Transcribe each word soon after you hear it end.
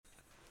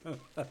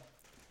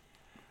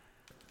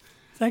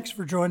Thanks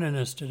for joining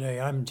us today.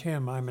 I'm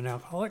Tim. I'm an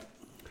alcoholic.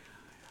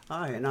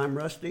 Hi, and I'm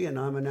Rusty, and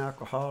I'm an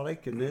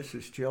alcoholic, and this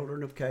is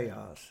Children of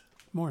Chaos.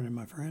 Morning,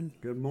 my friend.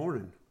 Good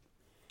morning.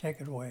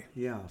 Take it away.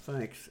 Yeah,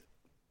 thanks.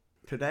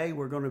 Today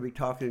we're going to be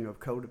talking of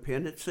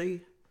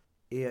codependency.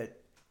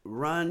 It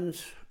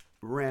runs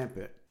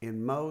rampant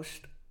in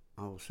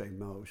I'll say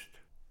most,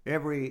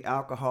 every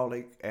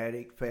alcoholic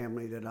addict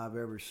family that I've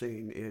ever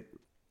seen.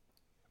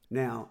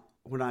 Now,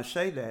 when I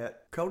say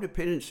that,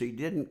 codependency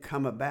didn't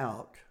come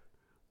about,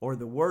 or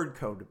the word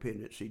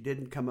codependency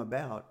didn't come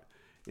about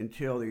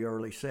until the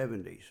early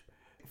 70s.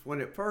 When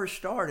it first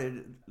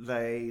started,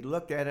 they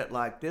looked at it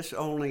like this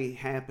only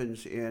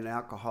happens in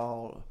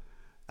alcoholic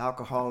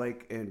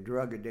and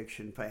drug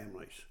addiction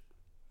families.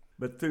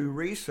 But through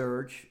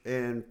research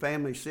and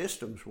family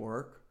systems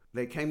work,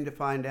 they came to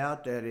find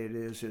out that it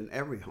is in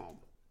every home.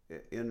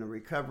 In the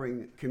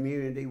recovering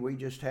community, we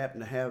just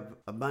happen to have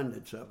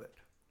abundance of it.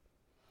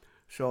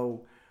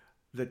 So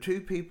the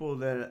two people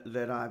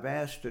that I've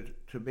asked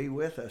to be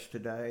with us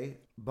today,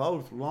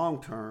 both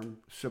long-term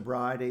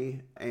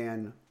sobriety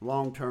and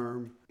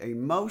long-term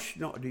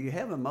emotional. Do you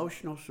have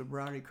emotional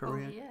sobriety,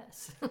 Corinne? Oh,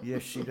 yes.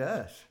 Yes, she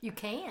does. You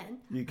can.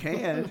 You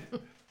can.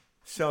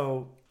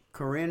 So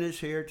Corinne is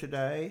here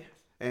today,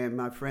 and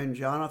my friend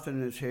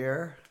Jonathan is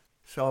here.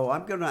 So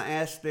I'm going to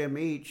ask them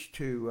each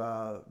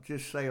to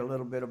just say a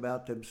little bit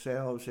about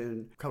themselves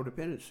and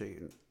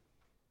codependency.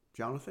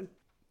 Jonathan?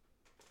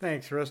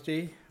 Thanks,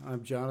 Rusty.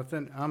 I'm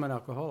Jonathan. I'm an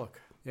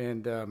alcoholic,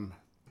 and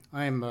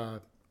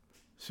I'm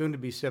soon to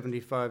be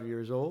 75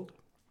 years old.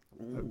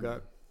 I've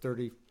got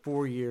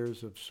 34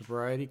 years of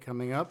sobriety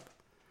coming up,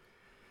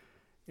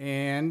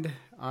 and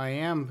I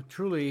am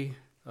truly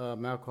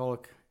an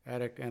alcoholic,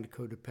 addict, and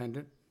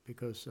codependent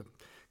because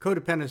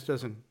codependence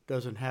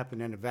doesn't happen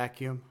in a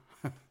vacuum.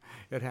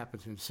 It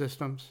happens in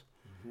systems,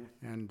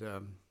 and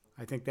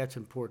I think that's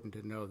important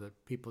to know, that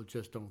people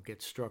just don't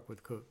get struck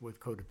with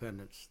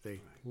codependence. They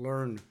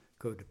learn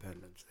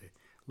codependence. They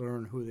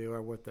learn who they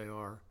are, what they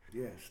are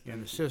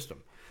in the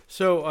system.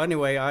 So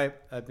anyway,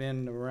 I've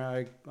been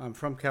around. I'm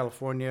from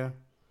California.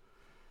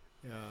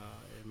 In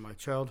my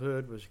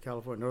childhood was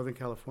Northern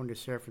California,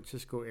 San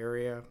Francisco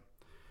area.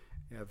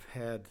 I've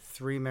had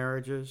 3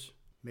 marriages,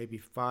 maybe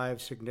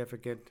 5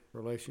 significant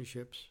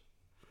relationships.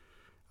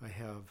 I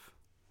have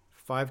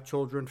 5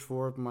 children,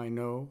 4 of them I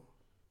know.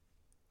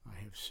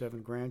 I have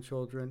 7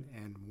 grandchildren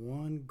and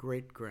 1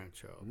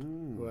 great-grandchild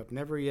who I've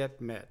never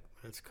yet met.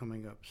 That's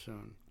coming up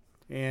soon.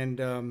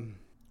 And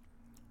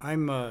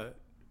I'm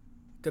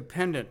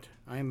dependent.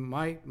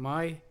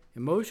 My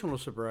emotional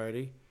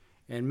sobriety,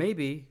 and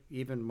maybe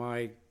even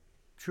my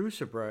true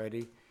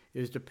sobriety,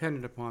 is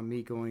dependent upon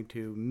me going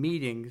to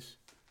meetings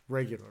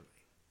regularly.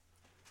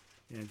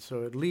 And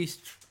so at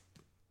least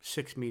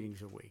 6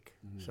 meetings a week,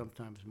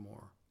 sometimes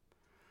more,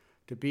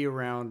 to be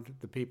around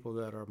the people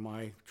that are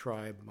my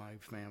tribe, my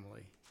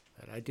family,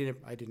 that I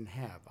didn't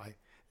have.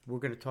 We're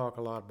going to talk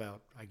a lot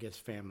about, I guess,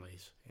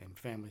 families and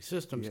family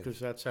systems, because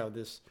that's how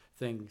this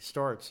thing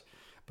starts.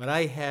 But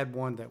I had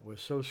one that was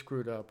so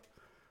screwed up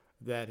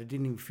that it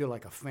didn't even feel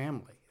like a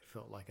family. It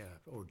felt like an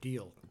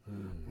ordeal.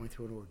 I went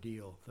through an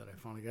ordeal that I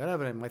finally got out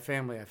of it. And my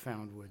family I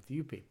found with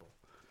you people.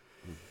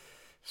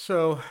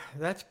 So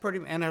that's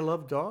and I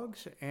love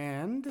dogs,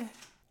 and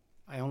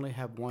I only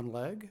have 1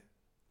 leg.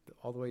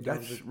 All the way down.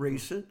 That's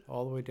recent.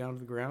 All the way down to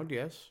the ground.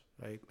 Yes,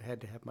 I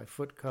had to have my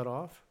foot cut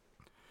off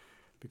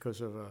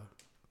because of a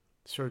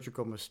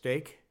surgical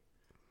mistake,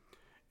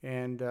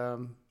 and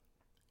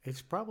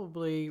it's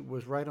probably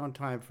was right on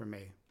time for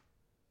me,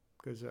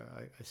 because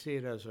I see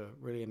it as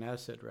really an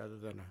asset rather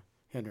than a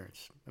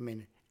hindrance. I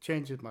mean, it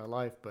changes my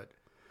life, but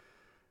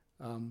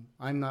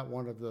I'm not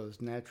one of those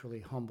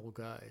naturally humble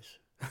guys,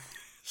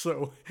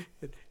 so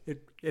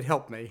it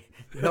helped me.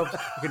 It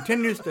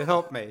continues to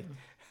help me.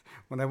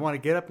 When I want to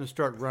get up and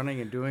start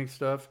running and doing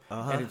stuff,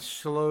 and it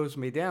slows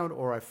me down,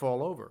 or I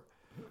fall over.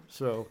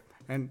 So,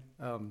 and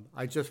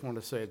I just want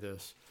to say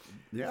this.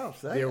 Yeah,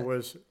 there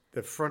was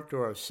the front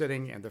door. I was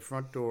sitting, and the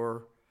front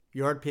door,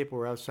 yard people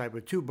were outside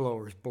with 2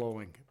 blowers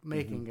blowing,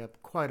 making up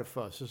quite a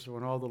fuss. This is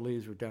when all the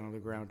leaves were down on the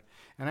ground.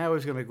 And I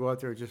was going to go out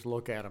there and just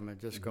look at them and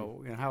just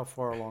go, how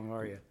far along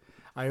are you?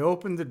 I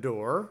opened the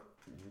door,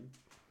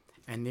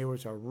 and there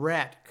was a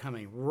rat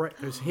coming right,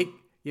 because he...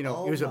 it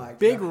was a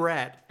big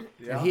rat,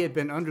 and he had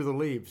been under the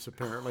leaves,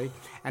 apparently,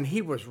 and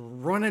he was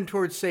running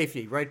towards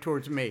safety, right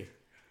towards me.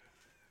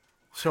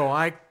 So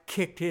I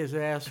kicked his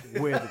ass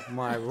with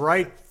my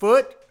right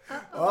foot,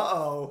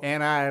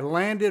 and I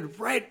landed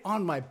right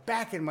on my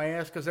back and my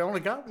ass, because I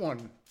only got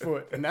 1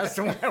 foot, and that's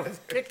the one I was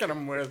kicking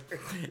him with.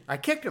 I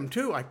kicked him,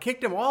 too. I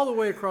kicked him all the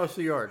way across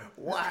the yard.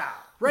 Wow.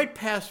 Right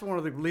past one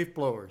of the leaf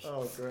blowers.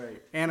 Oh,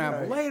 great. And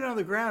I'm laying on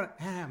the ground,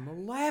 and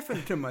I'm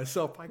laughing to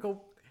myself. I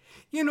go,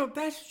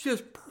 that's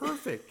just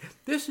perfect.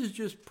 This is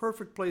just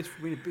perfect place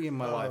for me to be in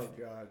my life. Oh,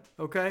 God.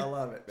 Okay? I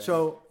love it, man.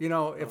 So,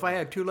 if I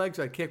had 2 legs,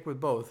 I'd kick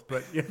with both.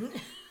 But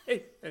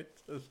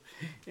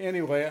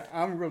anyway,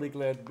 I'm really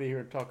glad to be here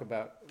and talk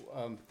about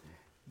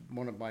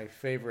one of my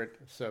favorite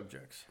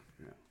subjects.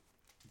 Yeah.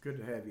 Good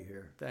to have you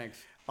here.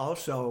 Thanks.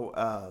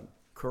 Also,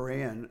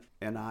 Corinne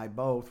and I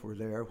both were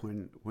there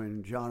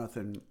when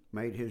Jonathan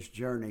made his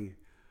journey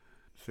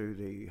through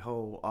the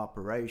whole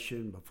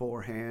operation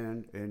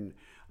beforehand. And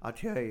I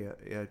tell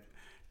you,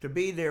 to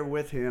be there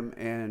with him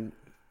and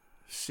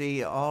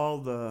see all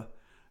the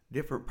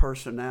different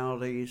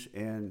personalities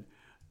and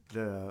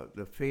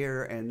the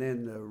fear and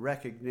then the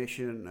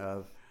recognition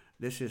of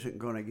this isn't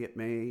going to get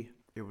me,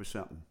 it was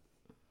something.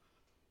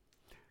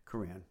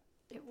 Corinne.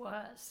 It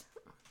was.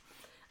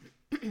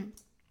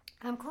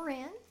 I'm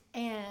Corinne,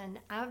 and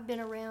I've been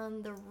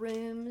around the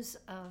rooms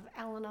of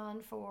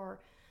Al-Anon for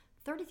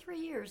 33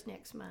 years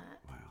next month.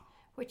 Wow.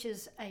 Which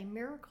is a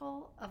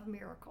miracle of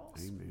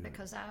miracles. Amen.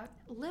 Because I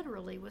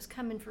literally was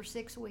coming for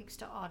 6 weeks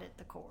to audit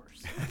the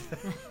course.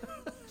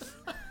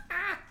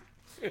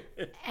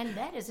 And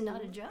that is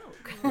not a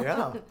joke.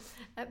 Yeah.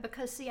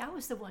 Because, see, I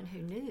was the one who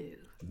knew.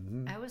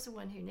 Mm-hmm. I was the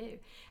one who knew.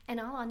 And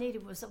all I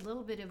needed was a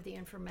little bit of the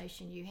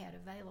information you had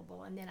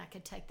available, and then I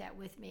could take that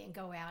with me and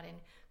go out and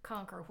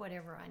conquer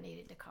whatever I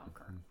needed to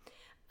conquer.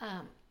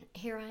 Mm-hmm.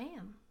 Here I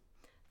am,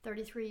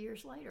 33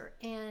 years later.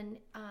 And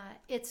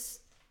it's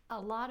a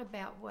lot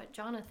about what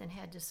Jonathan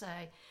had to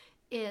say.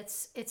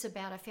 It's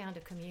about I found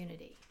a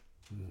community.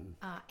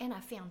 Mm-hmm. And I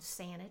found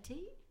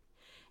sanity,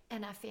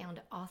 and I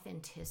found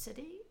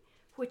authenticity,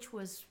 which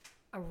was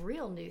a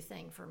real new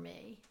thing for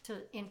me to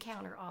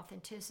encounter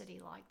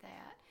authenticity like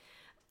that.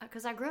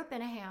 Because I grew up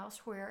in a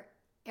house where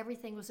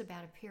everything was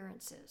about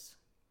appearances.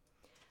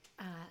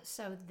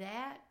 So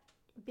that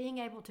being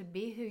able to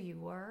be who you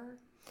were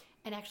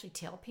and actually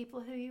tell people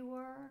who you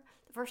were,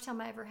 the first time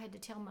I ever had to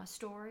tell my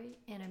story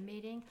in a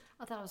meeting,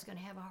 I thought I was going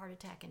to have a heart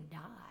attack and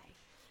die,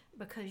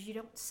 because you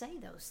don't say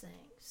those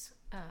things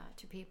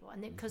to people.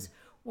 And then, because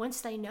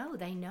once they know,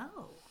 they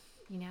know.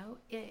 You know,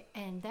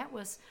 and that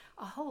was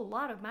a whole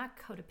lot of my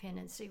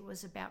codependency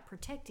was about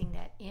protecting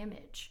that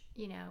image,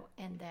 you know,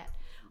 and that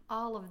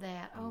all of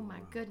that. Oh my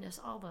goodness,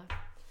 all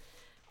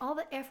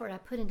the effort I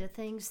put into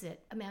things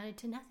that amounted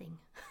to nothing,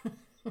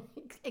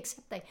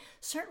 except they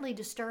certainly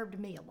disturbed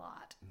me a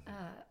lot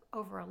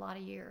over a lot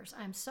of years.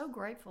 I'm so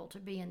grateful to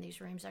be in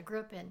these rooms. I grew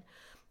up in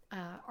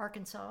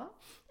Arkansas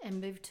and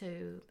moved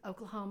to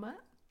Oklahoma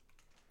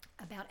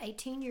about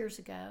 18 years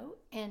ago,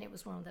 and it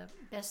was one of the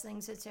best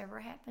things that's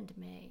ever happened to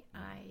me.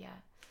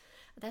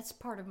 That's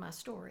part of my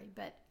story,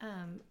 but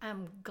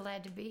I'm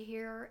glad to be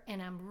here,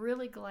 and I'm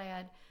really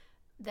glad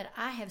that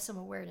I have some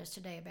awareness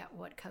today about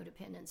what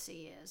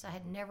codependency is. I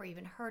had never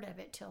even heard of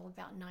it till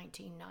about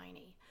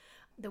 1990.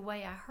 The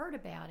way I heard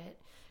about it,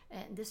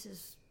 and this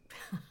is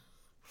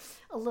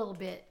a little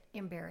bit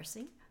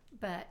embarrassing,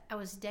 but I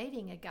was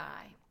dating a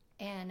guy,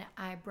 and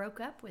I broke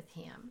up with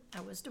him.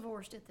 I was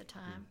divorced at the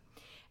time.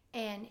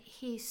 And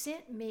he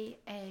sent me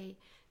a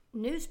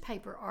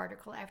newspaper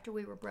article after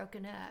we were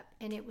broken up,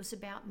 and it was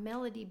about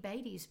Melody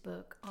Beatty's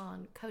book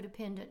on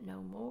Codependent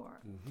No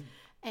More. Mm-hmm.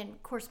 And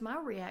of course, my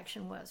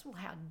reaction was, well,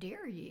 how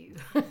dare you?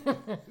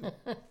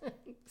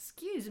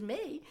 Excuse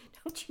me,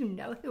 don't you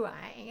know who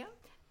I am?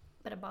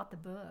 But I bought the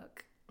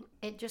book.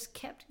 It just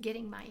kept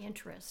getting my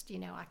interest. You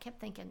know, I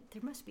kept thinking,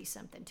 there must be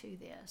something to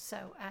this.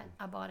 So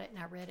I bought it and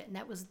I read it, and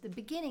that was the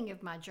beginning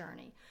of my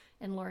journey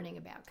in learning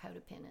about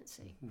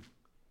codependency. Mm-hmm.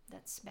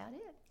 That's about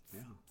it.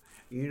 Yeah.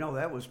 You know,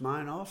 that was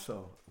mine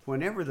also.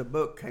 Whenever the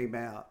book came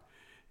out,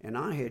 and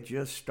I had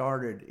just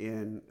started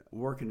in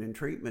working in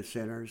treatment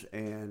centers,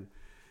 and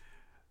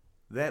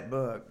that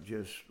book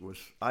just was,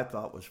 I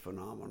thought, was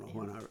phenomenal.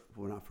 Yeah.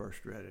 when I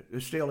first read it.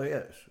 It still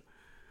is.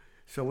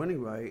 So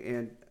anyway,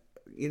 and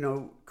you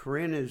know,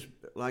 Corinne is,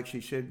 like she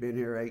said, been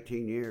here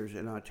 18 years,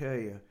 and I tell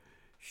you,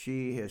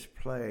 she has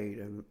played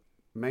a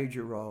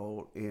major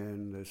role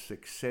in the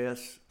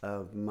success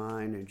of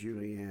mine and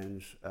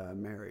Julianne's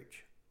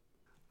marriage.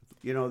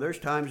 You know, there's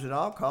times that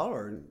I'll call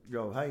her and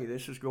go, hey,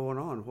 this is going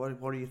on.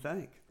 What do you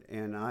think?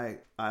 And I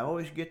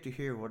always get to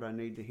hear what I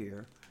need to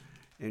hear.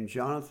 And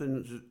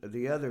Jonathan's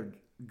the other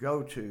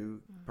go-to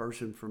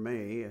person for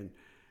me. And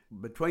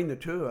between the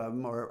two of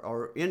them,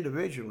 or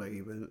individually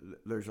even,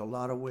 there's a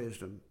lot of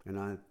wisdom. And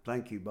I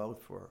thank you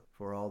both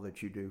for all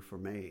that you do for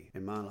me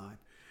in my life.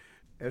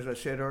 As I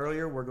said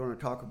earlier, we're going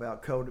to talk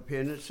about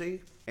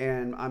codependency,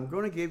 and I'm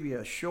going to give you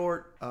a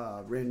short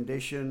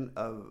rendition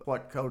of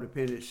what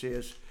codependence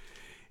is.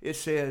 It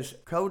says,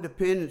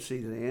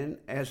 codependency then,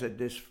 as a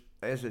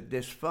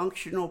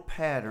dysfunctional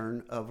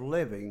pattern of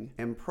living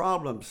and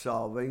problem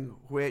solving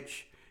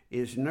which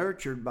is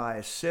nurtured by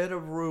a set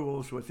of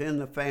rules within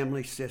the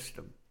family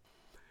system.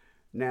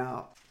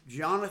 Now,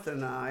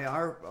 Jonathan and I,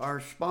 our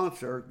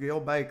sponsor, Gil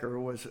Baker,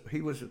 was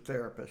a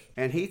therapist,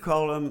 and he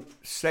called them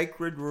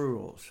sacred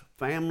rules,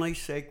 family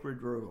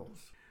sacred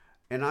rules.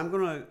 And I'm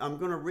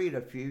gonna read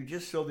a few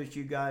just so that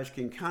you guys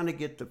can kind of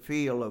get the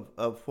feel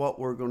of what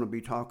we're going to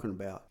be talking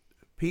about.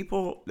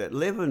 People that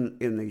live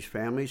in these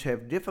families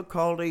have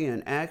difficulty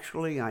in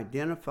actually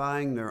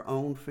identifying their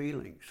own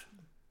feelings.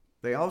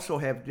 They also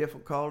have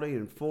difficulty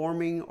in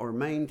forming or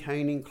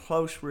maintaining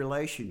close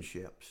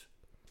relationships.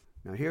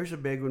 Now, here's a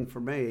big one for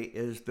me,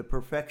 is the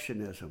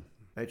perfectionism.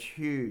 That's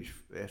huge.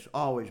 That's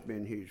always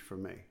been huge for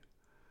me.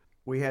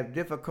 We have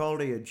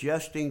difficulty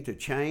adjusting to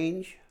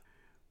change.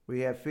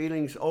 We have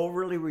feelings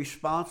overly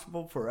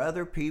responsible for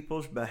other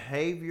people's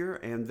behavior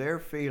and their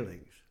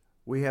feelings.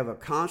 We have a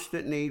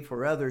constant need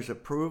for others'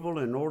 approval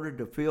in order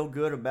to feel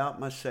good about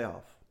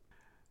myself.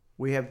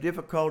 We have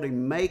difficulty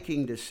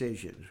making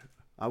decisions.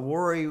 I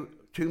worry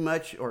too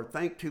much or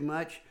think too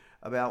much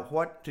about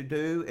what to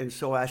do, and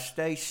so I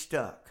stay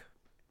stuck.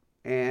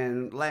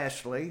 And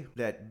lastly,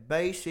 that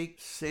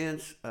basic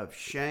sense of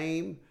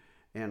shame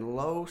and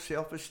low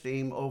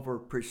self-esteem over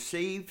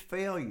perceived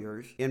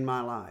failures in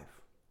my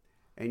life.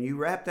 And you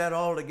wrap that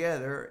all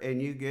together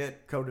and you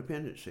get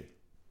codependency.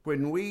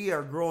 When we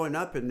are growing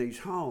up in these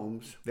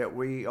homes that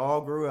we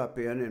all grew up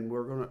in,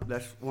 and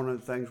that's one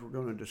of the things we're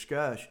going to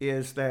discuss,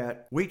 is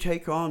that we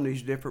take on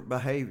these different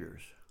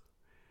behaviors.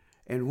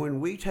 And when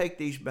we take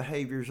these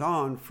behaviors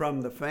on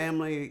from the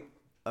family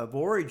of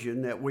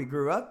origin that we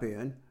grew up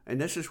in, and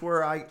this is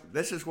where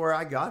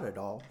I got it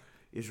all,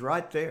 is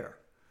right there.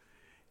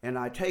 And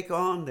I take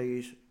on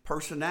these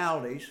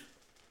personalities.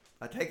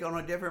 I take on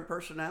a different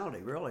personality,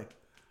 really,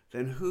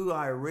 than who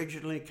I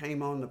originally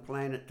came on the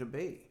planet to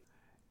be.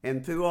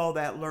 And through all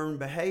that learned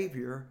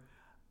behavior,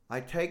 I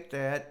take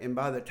that, and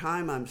by the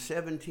time I'm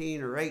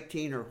 17 or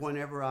 18 or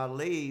whenever I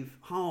leave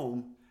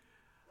home,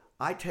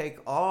 I take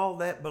all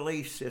that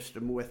belief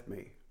system with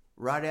me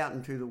right out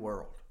into the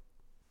world.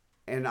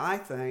 And I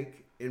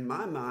think, in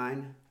my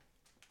mind,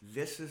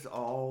 this is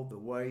all the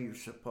way you're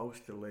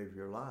supposed to live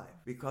your life.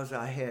 Because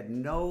I had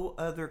no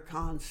other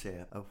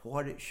concept of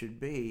what it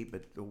should be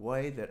but the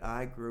way that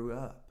I grew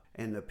up.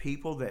 And the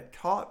people that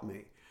taught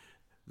me,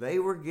 they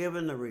were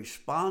given the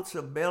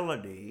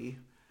responsibility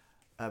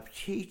of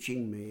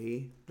teaching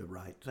me the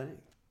right thing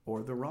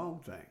or the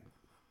wrong thing.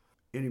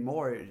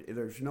 Anymore,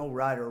 there's no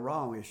right or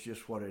wrong, it's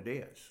just what it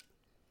is.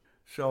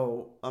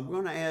 So I'm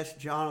going to ask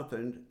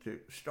Jonathan to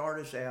start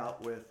us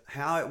out with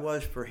how it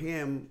was for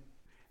him.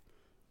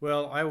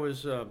 Well, I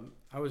was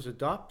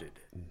adopted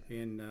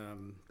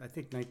in I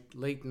think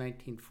late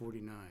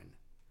 1949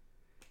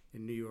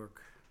 in New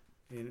York.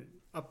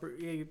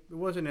 It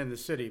wasn't in the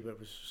city, but it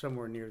was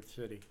somewhere near the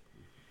city.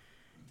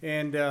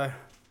 And I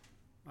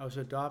was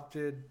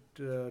adopted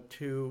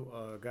to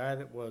a guy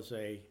that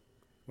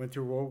went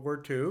through World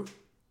War II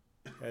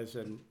as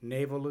a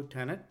naval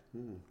lieutenant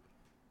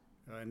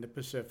in the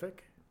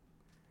Pacific,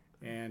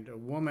 and a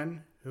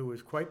woman who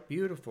was quite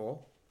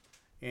beautiful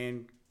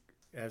and,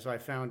 as I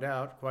found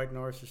out, quite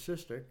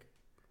narcissistic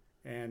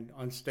and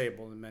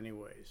unstable in many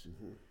ways.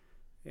 Mm-hmm.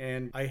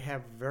 And I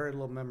have very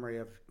little memory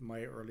of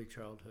my early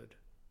childhood.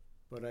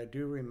 What I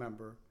do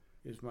remember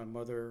is my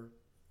mother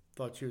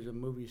thought she was a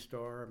movie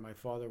star, and my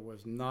father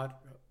was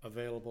not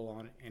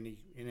available in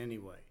any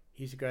way.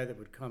 He's the guy that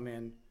would come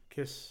in,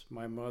 kiss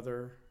my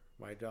mother,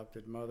 my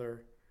adopted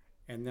mother,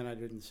 and then I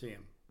didn't see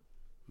him.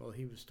 Well,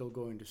 he was still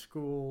going to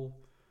school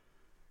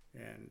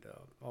and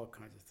all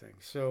kinds of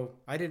things. So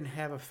I didn't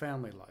have a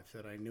family life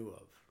that I knew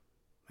of.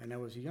 And I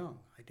was young.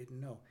 I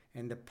didn't know.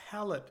 And the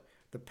palette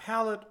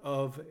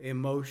of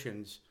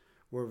emotions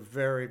were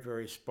very,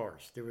 very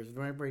sparse. There was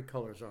very, very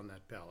colors on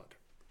that palette.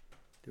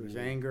 There was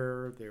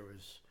anger, there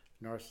was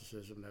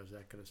narcissism, there was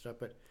that kind of stuff,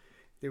 but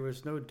there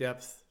was no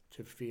depth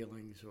to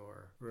feelings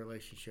or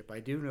relationship. I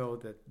do know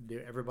that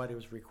everybody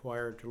was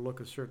required to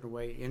look a certain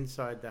way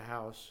inside the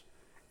house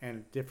and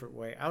a different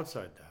way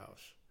outside the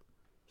house.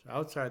 So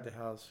outside the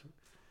house,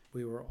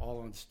 we were all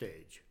on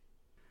stage.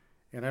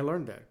 And I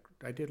learned that.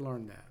 I did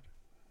learn that.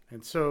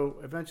 And so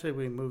eventually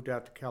we moved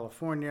out to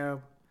California.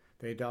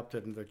 They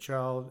adopted another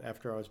child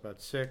after I was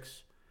about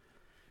 6,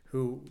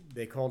 who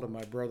they called him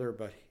my brother,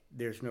 but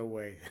there's no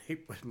way he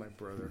was my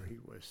brother. He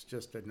was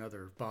just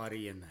another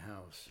body in the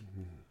house.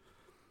 Mm-hmm.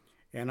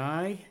 And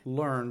I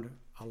learned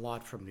a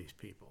lot from these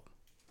people.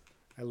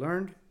 I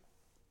learned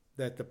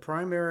that the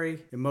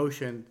primary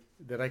emotion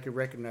that I could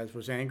recognize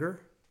was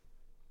anger,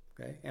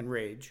 okay, and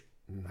rage.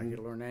 Mm-hmm. I could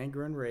learn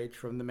anger and rage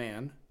from the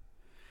man.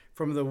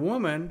 From the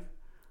woman,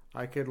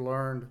 I could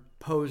learn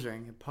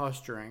posing and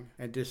posturing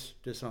and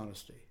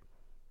dishonesty.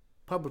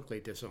 Publicly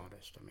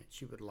dishonest. I mean,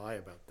 she would lie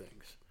about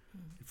things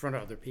in front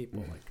of other people.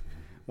 Like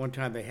one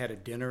time they had a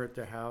dinner at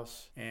their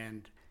house,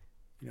 and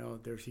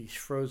there's these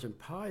frozen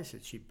pies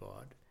that she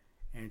bought,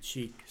 and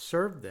she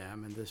served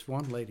them, and this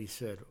one lady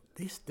said,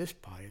 this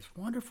pie is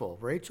wonderful.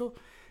 Rachel,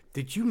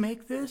 did you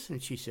make this?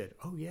 And she said,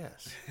 oh,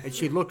 yes. And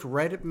she looked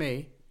right at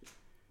me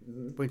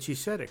when she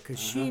said it, because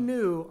she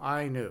knew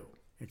I knew.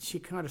 And she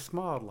kind of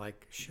smiled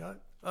like,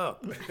 shut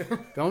up.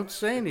 Don't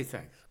say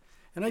anything.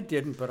 And I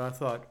didn't, but I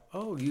thought,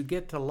 oh, you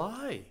get to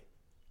lie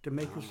to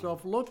make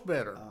yourself look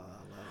better. I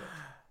love it.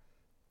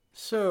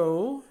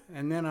 So,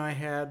 and then I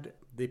had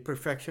the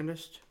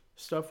perfectionist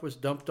stuff was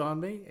dumped on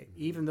me.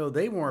 Even though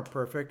they weren't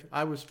perfect,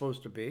 I was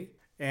supposed to be.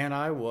 And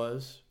I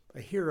was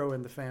a hero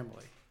in the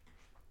family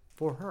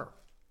for her.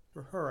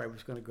 For her, I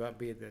was going to go out and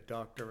be the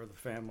doctor of the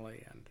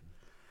family and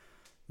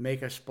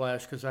make a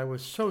splash because I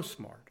was so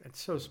smart and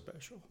so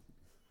special.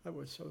 I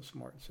was so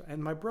smart.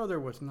 And my brother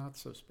was not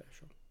so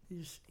special.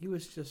 He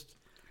was just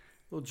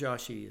little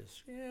Joshy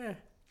is,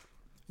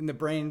 in the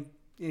brain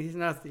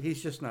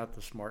He's just not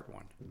the smart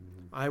one.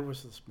 I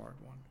was the smart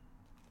one.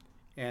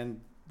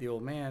 And the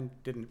old man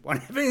didn't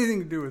want to have anything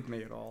to do with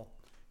me at all.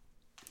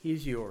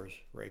 He's yours,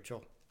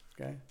 Rachel.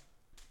 Okay?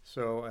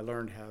 So I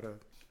learned how to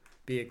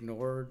be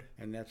ignored,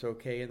 and that's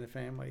okay in the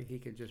family. He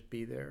could just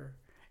be there.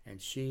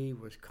 And she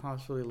was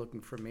constantly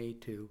looking for me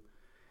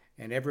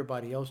and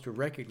everybody else to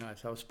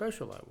recognize how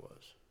special I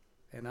was.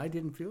 And I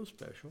didn't feel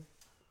special.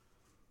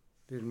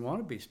 Didn't want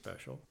to be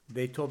special.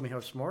 They told me how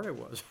smart I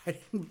was. I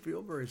didn't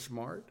feel very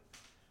smart.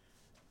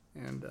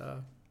 And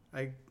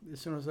as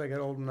soon as I got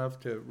old enough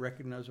to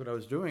recognize what I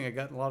was doing, I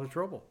got in a lot of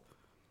trouble.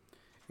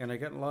 And I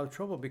got in a lot of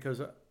trouble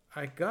because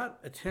I got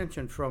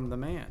attention from the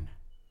man.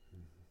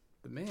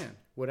 The man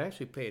would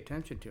actually pay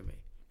attention to me.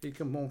 He'd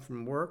come home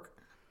from work,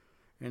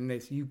 and they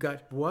say, "You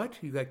got what?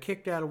 You got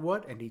kicked out of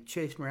what?" And he'd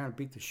chase me around and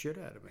beat the shit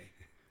out of me.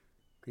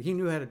 He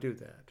knew how to do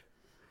that.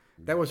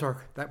 That was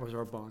our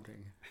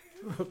bonding.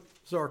 It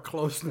was our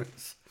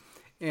closeness.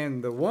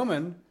 And the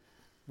woman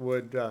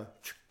would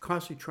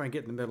constantly try and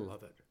get in the middle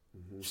of it.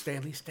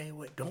 Stanley, stay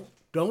away.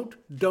 Don't.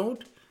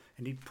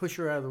 And he'd push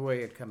her out of the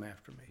way and come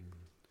after me.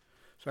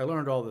 So I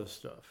learned all this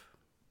stuff.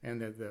 And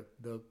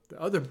the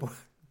other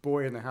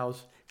boy in the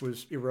house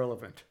was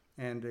irrelevant.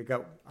 And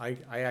I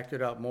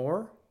acted out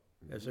more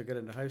as I got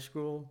into high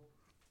school.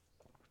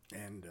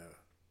 And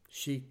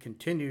she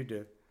continued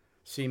to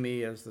see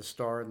me as the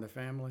star in the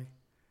family.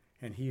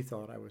 And he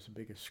thought I was the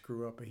biggest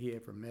screw-up he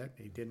ever met.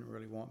 He didn't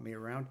really want me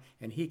around.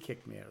 And he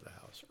kicked me out of the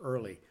house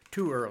early,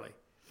 too early.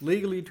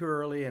 Legally too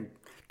early, and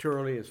too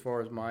early as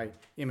far as my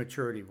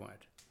immaturity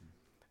went.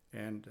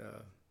 And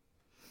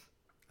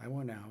I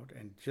went out,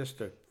 and just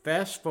to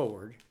fast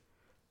forward,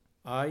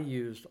 I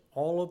used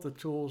all of the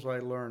tools I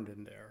learned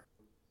in there.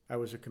 I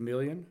was a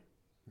chameleon,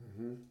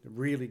 a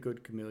really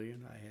good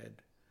chameleon. I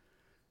had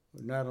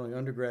not only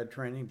undergrad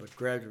training, but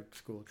graduate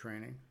school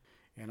training.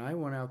 And I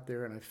went out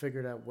there and I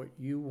figured out what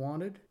you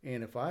wanted.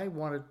 And if I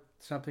wanted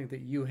something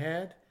that you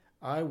had,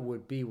 I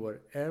would be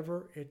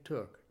whatever it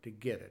took to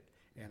get it.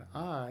 And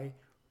I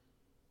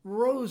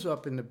rose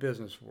up in the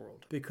business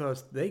world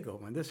because they go,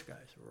 "Man, this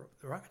guy's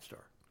a rocket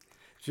star."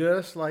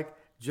 Just like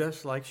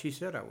she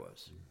said I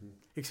was.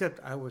 Except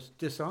I was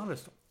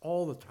dishonest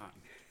all the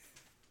time.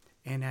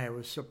 And I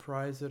was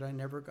surprised that I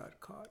never got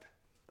caught.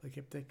 I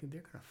kept thinking,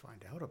 they're going to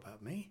find out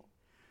about me.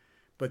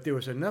 But there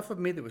was enough of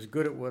me that was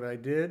good at what I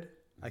did.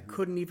 I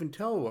couldn't even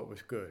tell what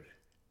was good.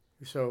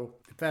 So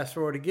fast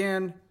forward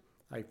again,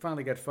 I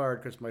finally got fired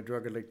because of my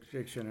drug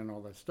addiction and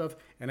all that stuff.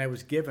 And I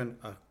was given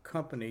a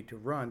company to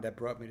run that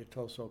brought me to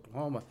Tulsa,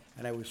 Oklahoma.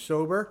 And I was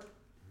sober.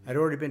 I'd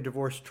already been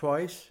divorced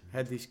twice,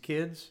 had these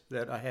kids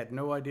that I had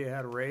no idea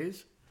how to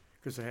raise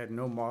because I had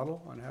no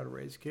model on how to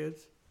raise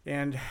kids.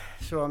 And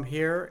so I'm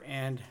here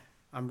and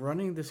I'm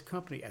running this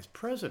company as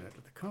president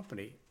of the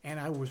company. And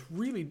I was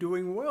really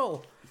doing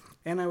well.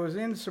 And I was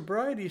in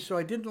sobriety, so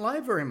I didn't lie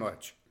very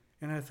much.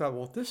 And I thought,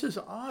 well, this is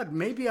odd.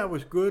 Maybe I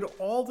was good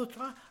all the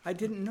time. I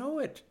didn't know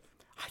it.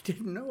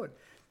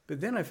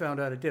 But then I found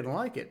out I didn't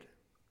like it.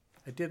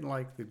 I didn't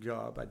like the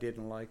job. I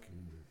didn't like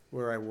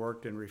where I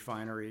worked in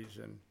refineries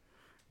and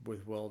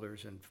with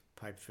welders and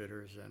pipe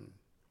fitters and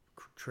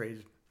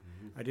trades.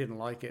 I didn't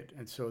like it.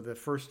 And so the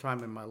first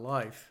time in my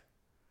life,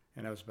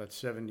 and I was about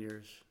 7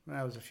 years,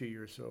 I was a few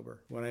years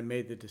sober, when I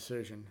made the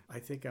decision, I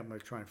think I'm going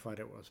to try and find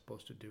out what I'm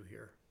supposed to do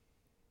here.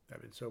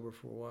 I've been sober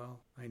for a while.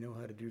 I know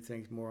how to do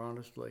things more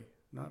honestly.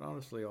 Not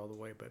honestly all the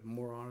way, but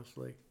more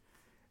honestly.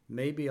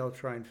 Maybe I'll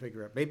try and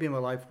figure out. Maybe my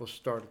life will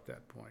start at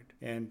that point.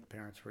 And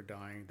parents were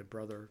dying. The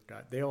brother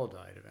died. They all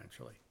died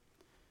eventually.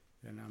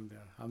 And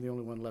I'm the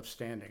only one left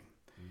standing.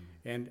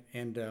 And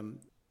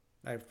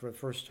for the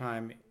first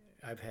time,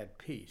 I've had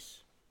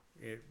peace.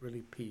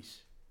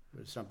 Peace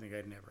was something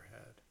I'd never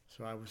had.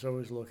 So I was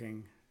always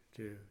looking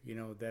to,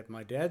 that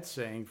my dad's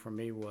saying for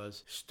me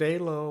was, stay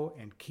low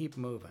and keep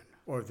moving,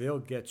 or they'll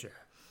get you.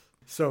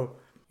 So,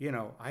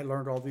 I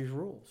learned all these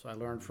rules. I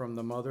learned from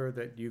the mother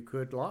that you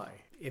could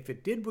lie. If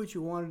it did what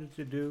you wanted it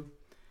to do,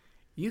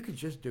 you could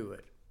just do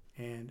it.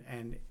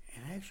 And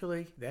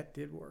actually, that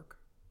did work.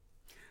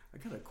 I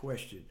got a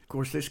question. Of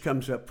course, this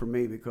comes up for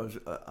me because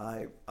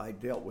I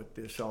dealt with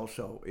this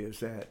also,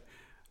 is that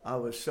I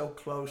was so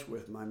close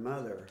with my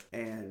mother,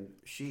 and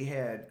she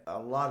had a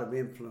lot of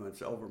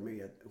influence over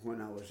me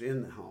when I was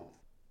in the home.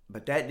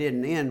 But that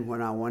didn't end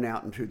when I went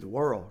out into the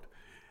world.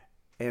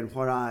 And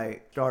when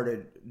I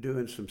started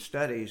doing some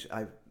studies,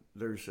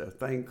 there's a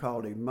thing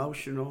called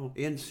emotional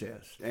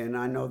incest. And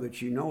I know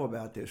that you know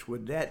about this.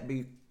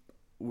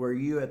 Were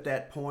you at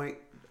that point?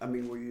 I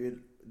mean, were you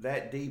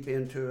that deep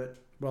into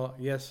it? Well,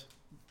 yes,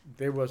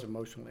 there was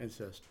emotional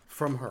incest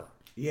from her.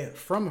 Yes.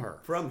 From her.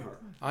 From her.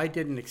 I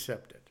didn't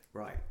accept it.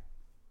 Right.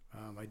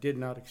 I did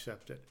not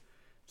accept it.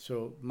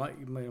 So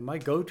my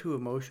go-to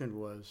emotion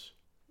was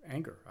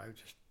anger. I would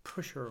just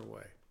push her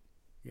away.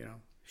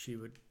 She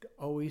would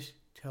always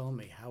tell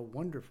me how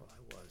wonderful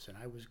I was and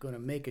I was going to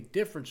make a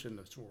difference in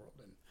this world.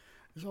 And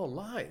it was all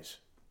lies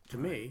to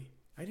me.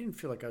 I didn't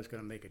feel like I was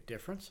going to make a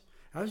difference.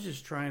 I was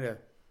just trying to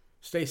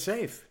stay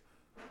safe.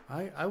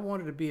 I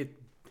wanted to be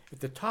at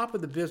the top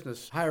of the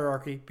business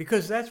hierarchy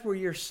because that's where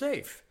you're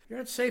safe. You're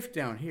not safe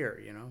down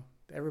here, you know.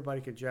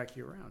 Everybody could jack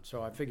you around.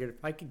 So I figured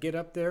if I could get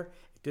up there,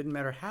 it didn't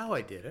matter how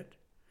I did it.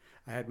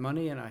 I had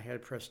money and I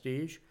had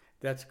prestige.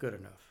 That's good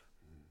enough.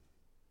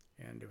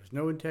 And there was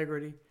no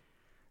integrity.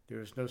 There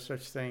was no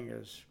such thing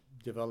as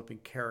developing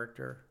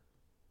character.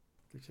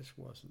 There just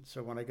wasn't.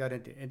 So when I got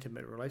into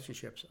intimate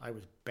relationships, I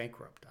was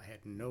bankrupt. I had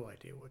no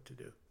idea what to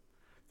do.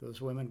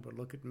 Those women would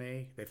look at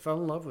me. They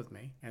fell in love with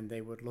me, and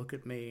they would look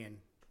at me and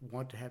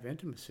want to have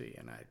intimacy.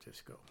 And I'd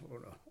just go, oh,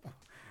 no.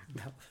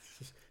 No,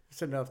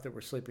 it's enough that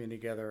we're sleeping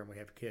together and we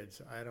have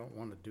kids. I don't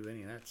want to do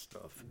any of that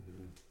stuff.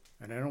 Mm-hmm.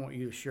 And I don't want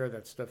you to share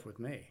that stuff with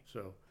me.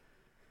 So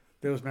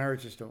those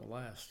marriages don't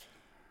last.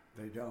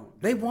 They don't.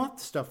 They want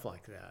stuff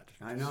like that.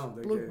 I know,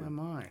 they blew do. my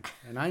mind.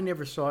 And I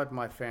never saw it in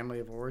my family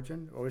of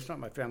origin. Oh, it's not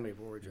my family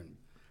of origin.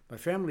 My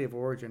family of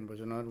origin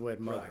was an unwed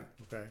mother,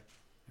 okay?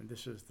 And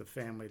this is the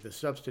family, the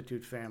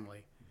substitute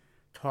family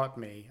taught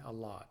me a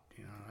lot.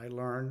 You know, I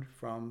learned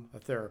from a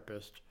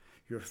therapist,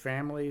 your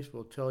families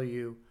will tell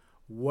you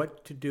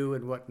what to do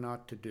and what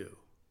not to do,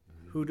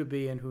 who to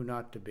be and who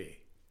not to be.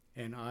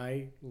 And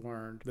I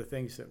learned the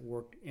things that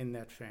worked in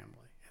that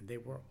family, and they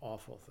were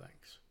awful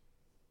things.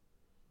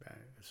 I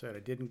said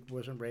I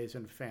wasn't raised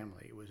in a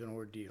family. It was an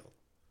ordeal.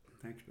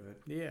 Thanks, bud.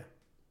 Yeah.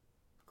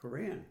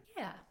 Corinne.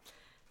 Yeah.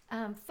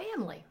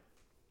 Family.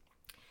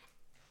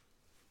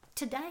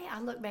 Today, I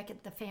look back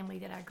at the family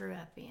that I grew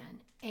up in,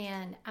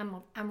 and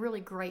I'm really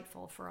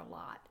grateful for a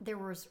lot. There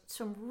was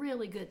some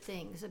really good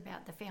things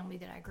about the family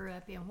that I grew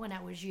up in when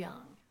I was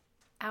young.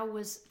 I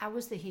was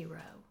the hero.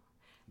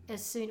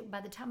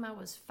 By the time I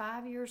was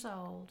 5 years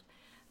old,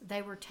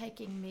 they were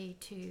taking me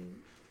to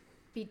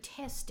be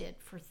tested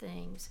for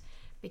things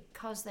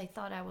because they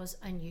thought I was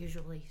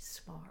unusually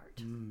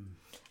smart.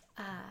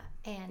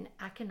 And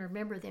I can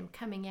remember them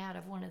coming out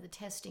of one of the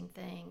testing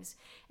things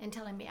and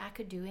telling me I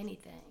could do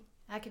anything.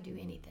 I could do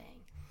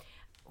anything.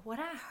 What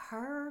I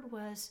heard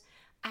was,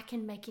 I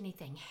can make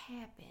anything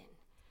happen.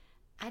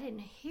 I didn't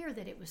hear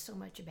that it was so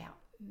much about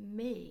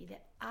me,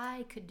 that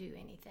I could do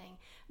anything.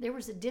 There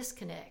was a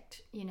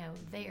disconnect,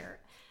 there,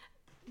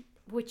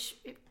 which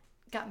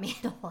got me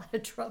in a lot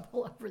of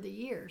trouble over the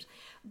years.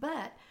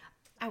 But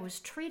I was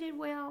treated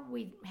well.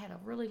 We had a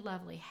really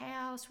lovely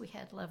house. We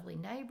had lovely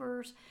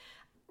neighbors.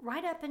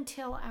 Right up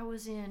until I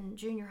was in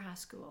junior high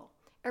school,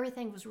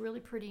 everything was really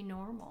pretty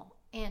normal.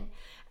 And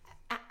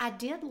I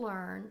did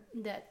learn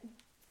that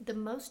the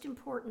most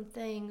important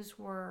things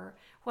were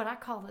what I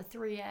call the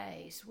 3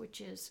 A's,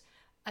 which is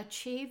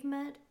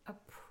achievement,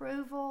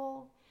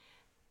 approval,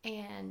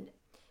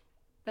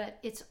 but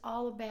it's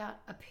all about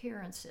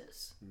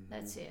appearances.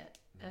 That's it.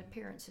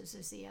 Appearances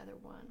is the other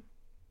one.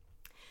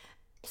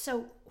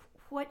 So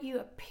what you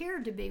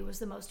appeared to be was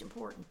the most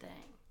important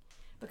thing,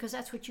 because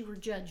that's what you were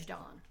judged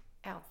on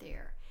out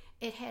there.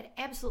 It had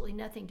absolutely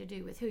nothing to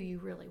do with who you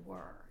really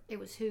were. It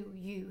was who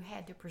you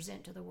had to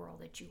present to the world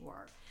that you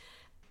were.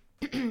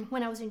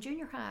 When I was in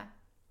junior high,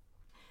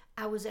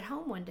 I was at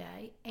home one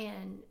day,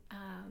 and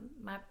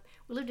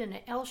we lived in an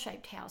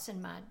L-shaped house, and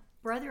my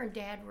brother and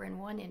dad were in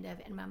one end of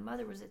it, and my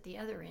mother was at the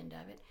other end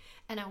of it.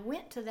 And I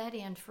went to that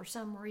end for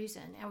some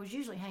reason. I was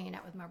usually hanging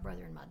out with my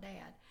brother and my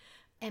dad.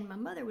 And my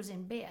mother was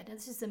in bed, and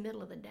this is the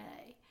middle of the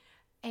day.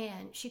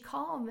 And she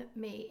called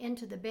me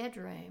into the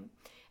bedroom,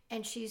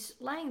 and she's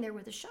laying there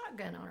with a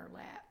shotgun on her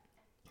lap.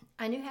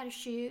 I knew how to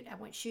shoot. I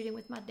went shooting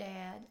with my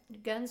dad.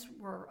 Guns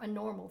were a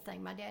normal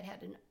thing. My dad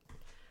had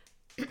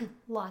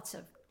lots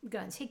of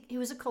guns. He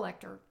was a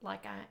collector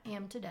like I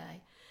am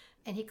today,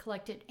 and he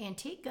collected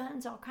antique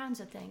guns, all kinds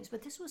of things.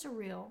 But this was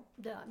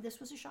this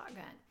was a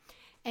shotgun.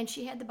 And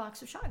she had the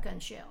box of shotgun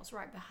shells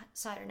right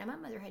beside her. Now, my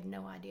mother had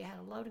no idea how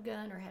to load a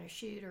gun or how to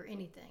shoot or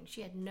anything.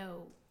 She had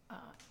no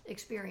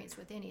experience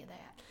with any of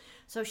that.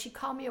 So she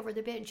called me over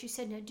the bed and she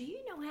said, "Now, do you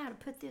know how to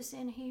put this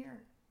in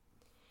here?"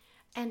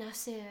 And I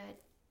said,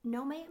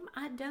 "No, ma'am,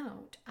 I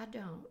don't.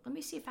 Let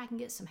me see if I can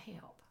get some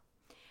help."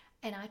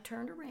 And I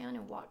turned around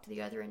and walked to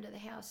the other end of the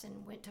house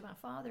and went to my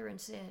father and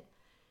said,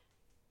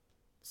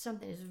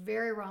 "Something is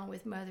very wrong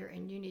with Mother,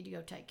 and you need to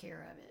go take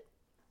care of it."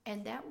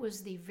 And that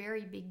was the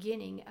very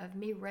beginning of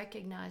me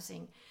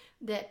recognizing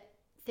that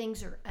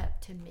things are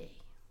up to me.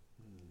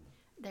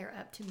 They're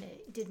up to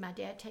me. Did my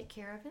dad take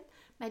care of it?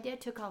 My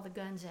dad took all the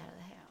guns out of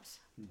the house.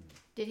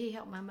 Did he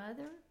help my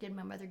mother? Did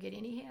my mother get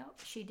any help?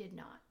 She did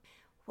not.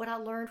 What I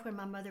learned when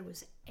my mother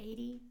was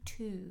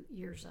 82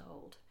 years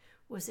old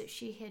was that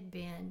she had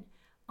been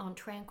on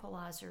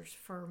tranquilizers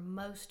for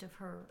most of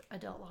her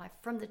adult life.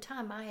 From the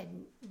time I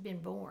had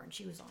been born,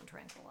 she was on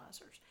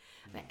tranquilizers.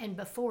 And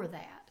before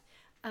that.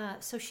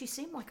 So she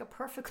seemed like a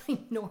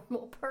perfectly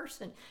normal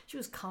person. She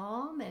was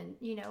calm and,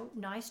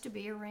 nice to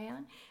be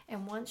around.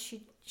 And once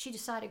she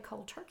decided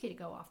cold turkey to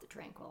go off the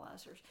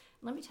tranquilizers.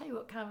 Let me tell you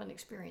what kind of an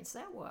experience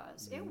that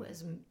was. It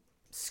was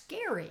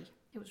scary.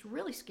 It was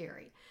really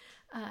scary.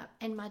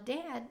 And my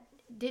dad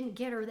didn't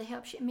get her the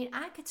help.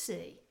 I could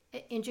see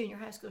in junior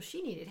high school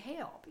she needed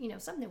help.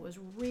 Something was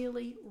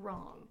really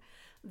wrong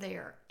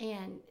there.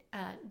 And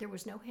there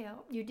was no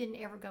help. You didn't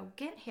ever go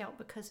get help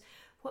because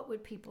what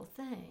would people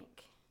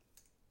think?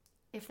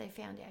 if they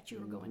found out you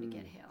were going to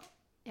get help.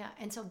 Yeah,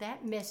 and so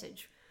that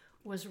message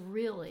was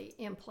really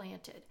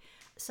implanted.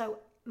 So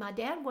my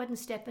dad wasn't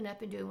stepping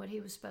up and doing what he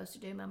was supposed to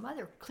do. My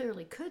mother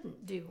clearly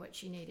couldn't do what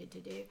she needed to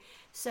do.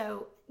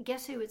 So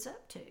guess who it's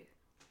up to?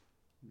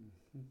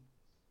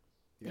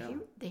 Yeah.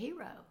 The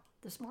hero,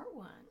 the smart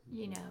one,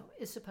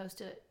 is supposed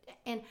to.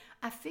 And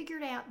I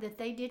figured out that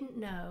they didn't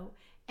know,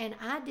 and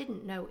I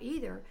didn't know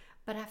either,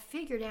 but I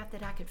figured out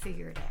that I could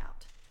figure it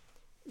out.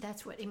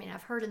 That's what,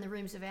 I've heard in the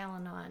rooms of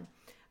Al-Anon,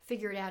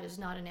 figure it out is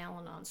not an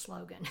Al-Anon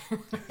slogan.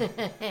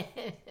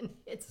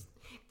 It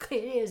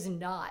is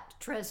not,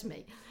 trust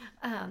me.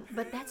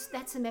 But that's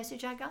the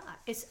message I got.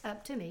 It's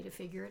up to me to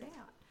figure it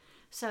out.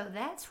 So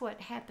that's what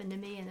happened to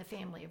me in the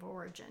family of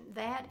origin.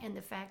 That and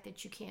the fact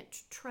that you can't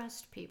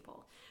trust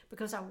people.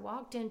 Because I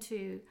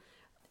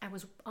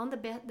was on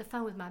the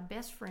phone with my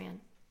best friend,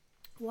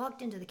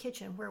 walked into the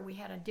kitchen where we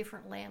had a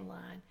different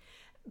landline.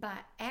 By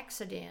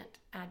accident,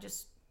 I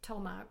just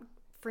told my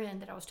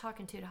friend that I was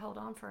talking to hold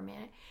on for a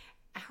minute.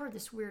 I heard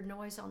this weird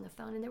noise on the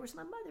phone, and there was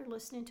my mother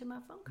listening to my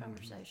phone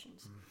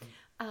conversations.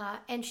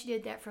 And she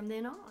did that from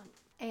then on.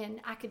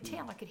 And I could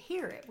tell, I could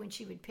hear it when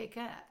she would pick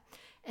up.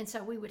 And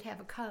so we would have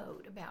a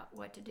code about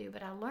what to do.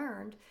 But I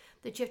learned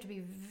that you have to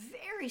be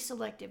very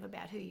selective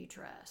about who you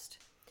trust,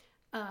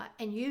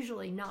 and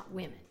usually not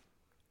women.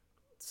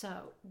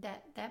 So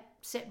that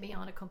set me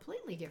on a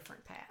completely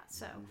different path.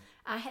 So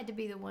I had to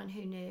be the one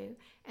who knew,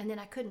 and then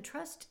I couldn't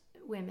trust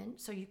women,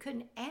 so you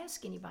couldn't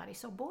ask anybody.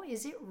 So boy,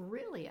 is it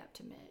really up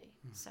to me.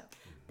 So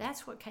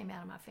that's what came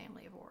out of my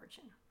family of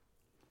origin.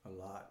 A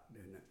lot,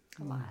 didn't it?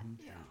 A lot,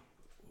 yeah.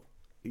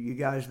 You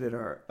guys that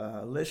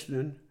are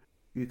listening,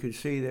 you can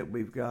see that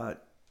we've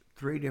got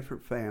 3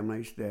 different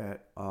families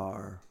that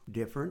are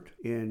different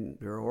in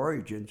their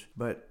origins,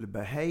 but the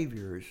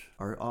behaviors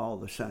are all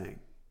the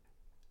same.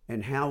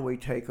 And how we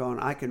take on,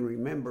 I can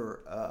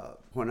remember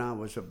when I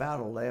was about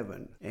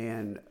 11,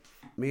 and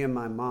me and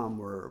my mom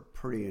were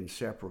pretty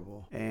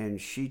inseparable. And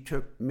she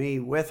took me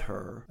with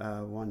her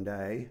one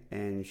day,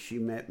 and she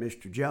met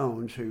Mr.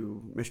 Jones,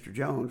 Mr.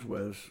 Jones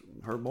was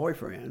her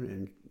boyfriend,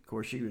 and of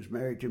course she was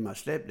married to my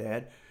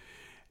stepdad.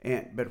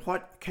 But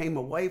what came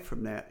away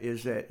from that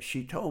is that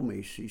she told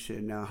me, she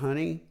said, "Now,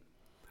 honey,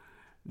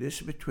 this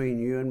is between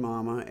you and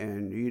Mama,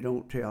 and you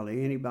don't tell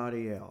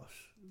anybody else.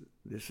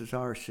 This is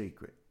our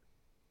secret."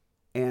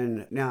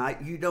 And now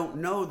you don't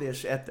know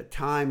this at the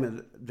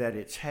time that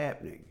it's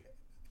happening.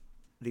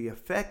 The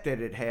effect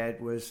that it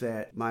had was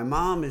that my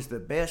mom is the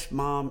best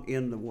mom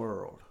in the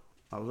world.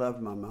 I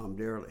love my mom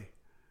dearly.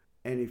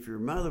 And if your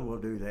mother will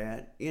do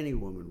that, any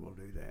woman will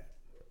do that.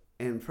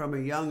 And from a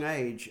young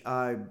age,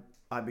 I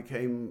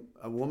became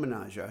a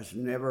womanizer. I was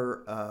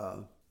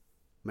never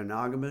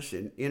monogamous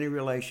in any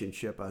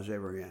relationship I was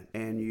ever in.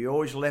 And you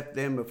always left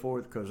them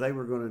before because they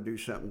were going to do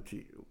something to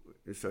you.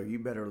 So you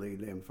better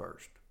leave them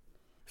first.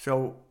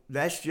 So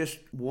that's just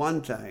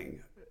one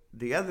thing.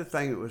 The other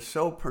thing that was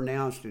so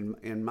pronounced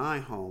in my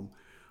home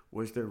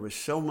was there was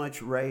so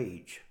much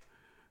rage.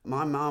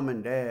 My mom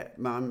and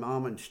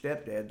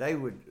stepdad,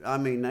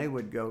 they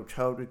would go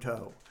toe to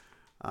toe.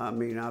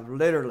 I've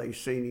literally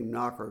seen him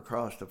knock her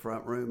across the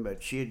front room,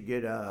 but she'd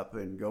get up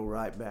and go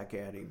right back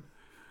at him.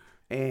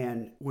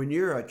 And when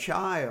you're a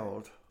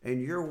child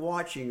and you're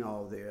watching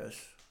all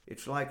this,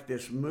 it's like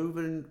this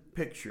moving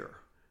picture.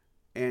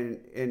 And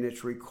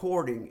it's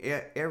recording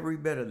every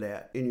bit of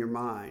that in your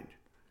mind.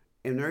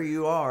 And there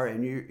you are,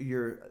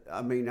 and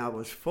I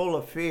was full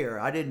of fear.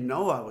 I didn't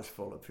know I was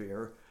full of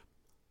fear.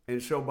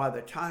 And so by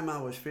the time I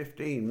was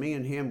 15, me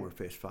and him were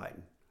fist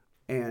fighting.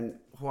 And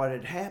what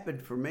had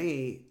happened for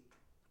me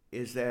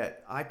is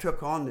that I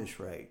took on this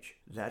rage.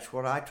 That's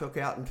what I took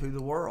out into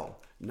the world,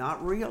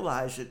 not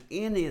realizing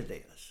any of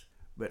this,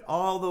 but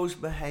all those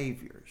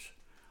behaviors,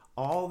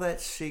 all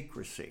that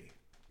secrecy.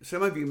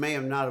 Some of you may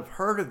not have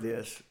heard of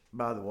this,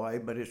 by the way,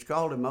 but it's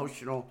called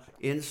emotional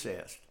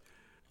incest.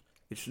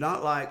 It's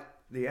not like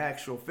the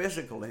actual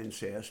physical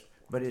incest,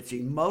 but it's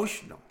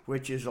emotional,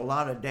 which is a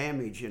lot of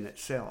damage in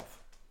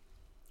itself.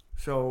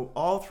 So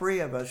all 3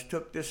 of us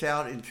took this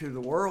out into the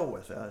world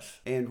with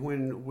us, and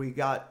when we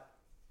got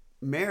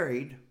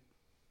married,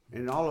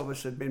 and all of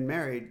us had been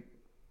married,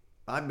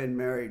 I've been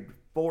married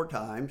 4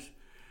 times.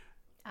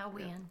 I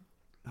win.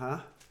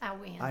 Huh? I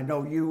win. I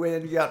know you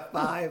win, you got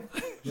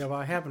 5. Yeah, well,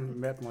 I haven't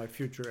met my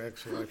future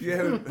ex-wife.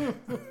 Yeah.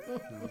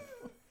 No.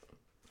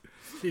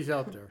 She's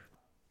out there.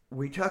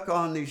 We took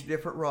on these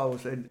different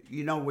roles, and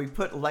we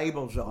put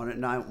labels on it,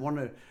 and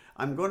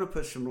I'm going to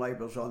put some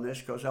labels on this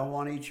because I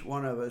want each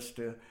one of us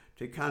to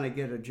kind of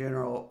get a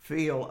general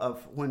feel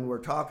of when we're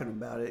talking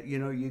about it.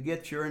 You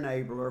get your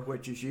enabler,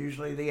 which is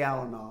usually the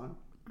Al-Anon,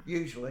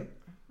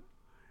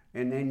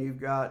 and then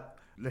you've got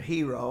the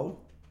hero,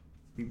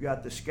 you've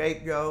got the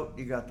scapegoat,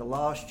 you got the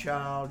lost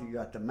child, you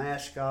got the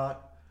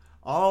mascot.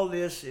 All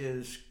this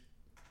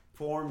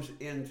forms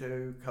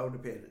into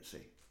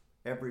codependency,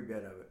 every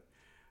bit of it.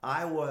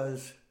 I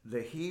was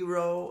the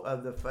hero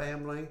of the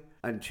family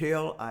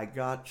until I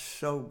got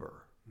sober.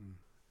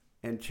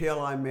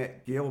 Until I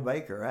met Gil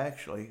Baker,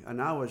 actually,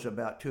 and I was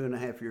about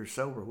 2.5 years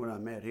sober when I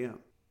met him.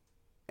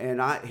 And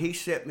he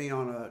set me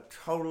on a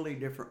totally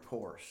different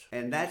course.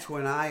 And that's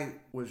when I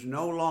was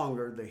no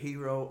longer the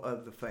hero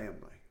of the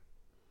family.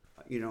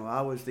 You know,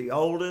 I was the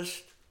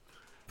oldest.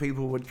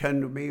 People would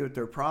come to me with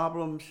their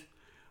problems.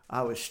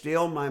 I was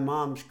still my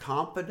mom's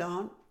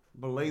confidant,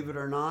 believe it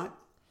or not.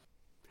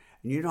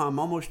 And you know, I'm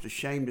almost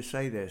ashamed to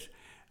say this.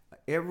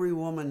 Every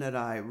woman that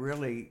I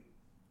really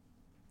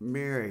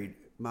married,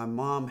 my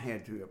mom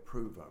had to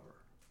approve of her,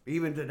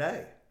 even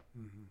today.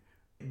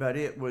 Mm-hmm. But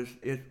it was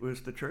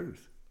the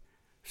truth.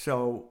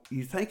 So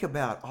you think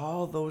about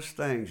all those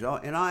things,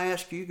 and I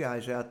ask you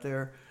guys out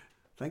there,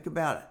 think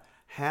about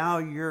how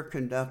you're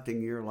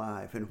conducting your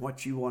life and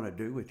what you want to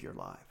do with your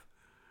life.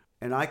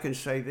 And I can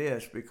say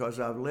this because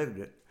I've lived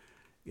it,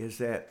 is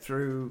that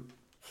through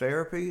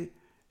therapy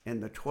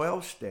and the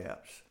 12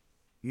 steps,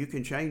 you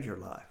can change your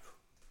life,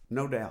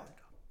 no doubt.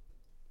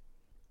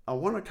 I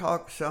want to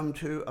talk some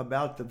too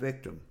about the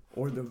victim,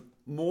 or the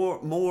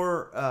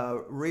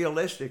more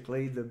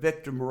realistically, the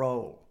victim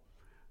role.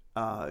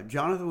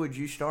 Jonathan, would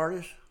you start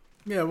us?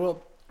 Yeah,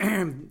 well,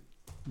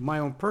 my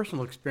own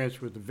personal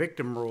experience with the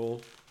victim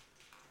role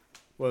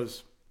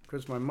was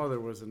because my mother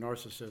was a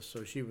narcissist,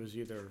 so she was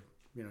either,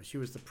 she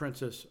was the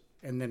princess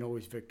and then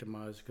always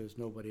victimized because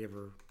nobody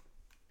ever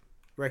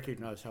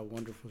recognized how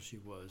wonderful she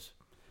was.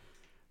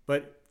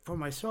 But for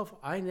myself,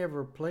 I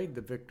never played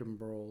the victim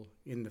role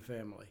in the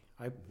family.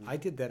 I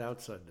did that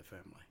outside the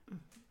family.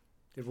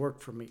 It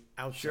worked for me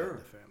outside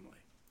the family.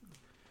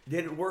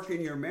 Did it work in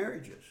your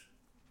marriages?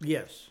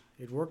 Yes,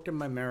 it worked in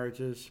my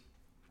marriages,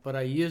 but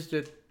I used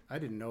it. I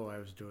didn't know I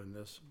was doing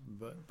this,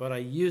 but I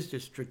used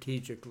it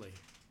strategically.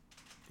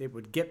 It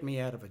would get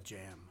me out of a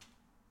jam.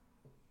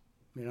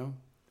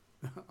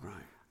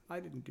 Right. I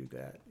didn't do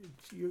that.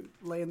 It's you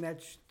laying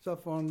that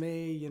stuff on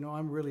me.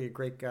 I'm really a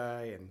great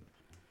guy,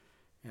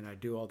 and I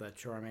do all that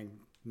charming,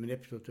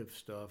 manipulative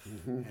stuff,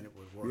 and it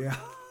would work. Yeah.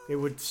 It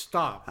would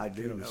stop. I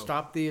do know.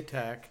 Stop the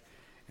attack,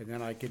 and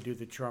then I could do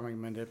the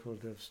charming,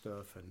 manipulative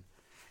stuff,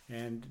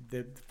 and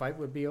the fight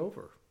would be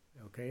over.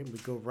 Okay, and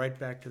we'd go right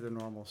back to the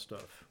normal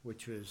stuff,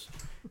 which is,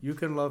 you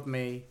can love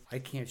me, I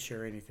can't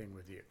share anything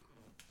with you.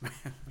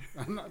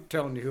 I'm not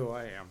telling you who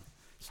I am.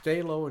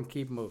 Stay low and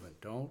keep moving.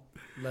 Don't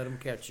let them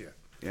catch you.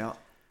 Yeah.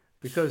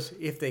 Because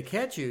if they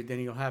catch you, then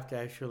you'll have to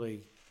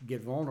actually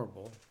get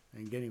vulnerable.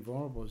 And getting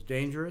vulnerable is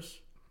dangerous.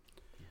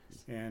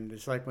 And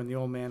it's like when the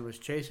old man was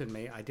chasing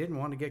me, I didn't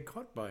want to get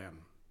caught by him.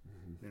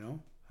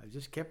 I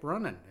just kept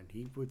running, and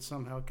he would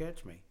somehow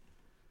catch me.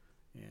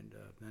 And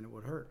then it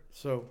would hurt.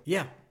 So,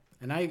 yeah.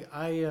 And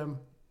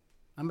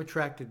I'm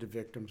attracted to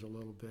victims a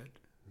little bit,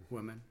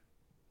 women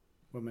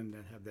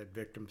that have that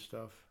victim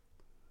stuff.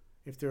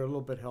 If they're a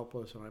little bit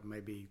helpless, and I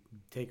maybe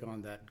take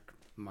on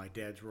my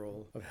dad's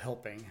role of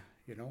helping,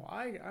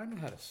 I know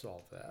how to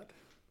solve that.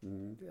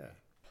 Mm-hmm.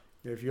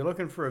 Yeah. If you're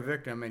looking for a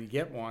victim and you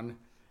get one,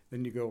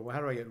 then you go, well,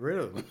 how do I get rid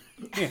of them?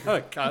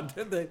 God,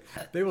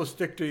 they will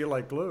stick to you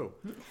like glue.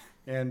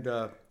 And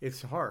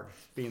it's hard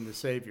being the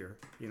savior.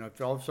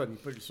 If all of a sudden you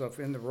put yourself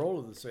in the role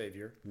of the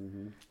savior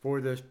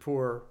for this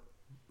poor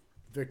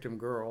victim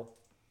girl,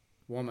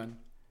 woman,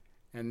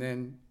 and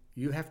then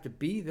you have to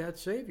be that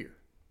savior.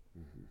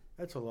 Mm-hmm.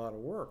 That's a lot of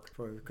work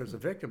because the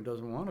victim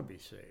doesn't want to be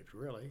saved,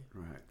 really.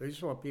 Right. They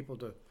just want people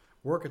to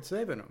work at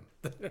saving them.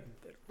 They don't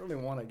really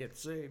want to get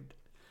saved.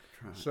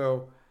 Right.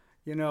 So,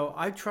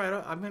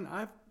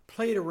 I've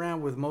played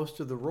around with most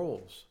of the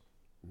roles.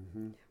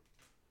 Mm-hmm.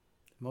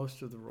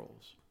 Most of the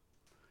roles.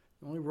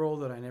 The only role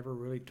that I never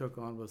really took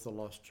on was the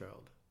lost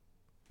child.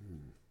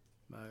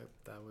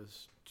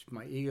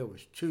 My ego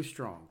was too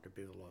strong to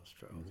be the lost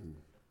child.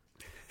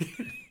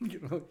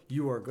 Mm-hmm.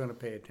 You are going to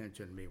pay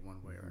attention to me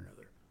one way or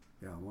another.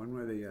 Yeah, one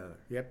way or the other.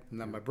 Yep.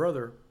 Now, my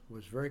brother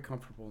was very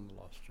comfortable in the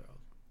lost child.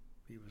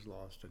 He was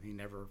lost, and he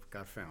never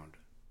got found.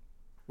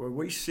 Well,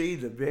 we see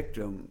the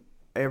victim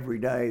every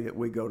day that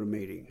we go to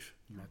meetings.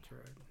 That's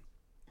right.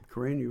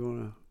 Corinne, you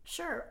want to?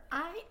 Sure.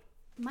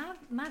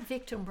 My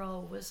victim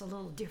role was a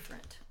little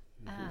different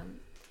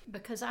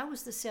because I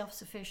was the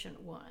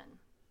self-sufficient one,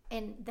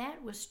 and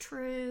that was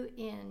true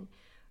in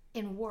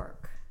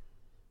work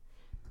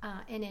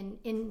and in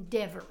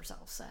endeavors.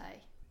 I'll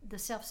say the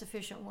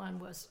self-sufficient one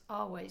was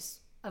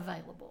always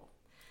available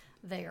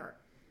there.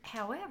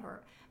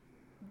 However,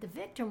 the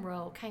victim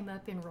role came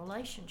up in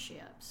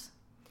relationships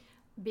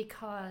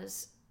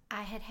because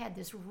I had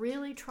this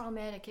really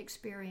traumatic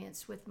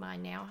experience with my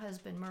now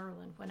husband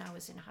Merlin when I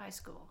was in high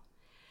school.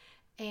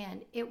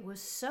 And it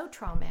was so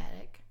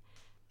traumatic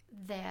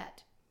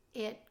that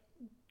it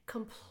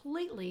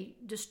completely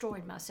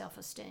destroyed my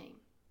self-esteem.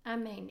 I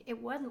mean,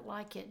 it wasn't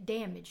like it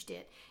damaged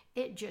it.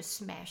 It just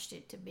smashed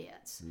it to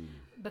bits.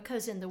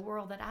 Because in the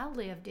world that I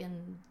lived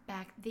in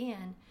back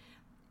then,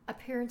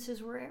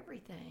 appearances were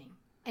everything.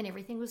 And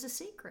everything was a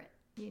secret,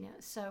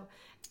 So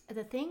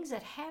the things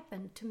that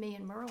happened to me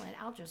and Merlin,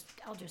 I'll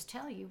just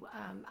tell you,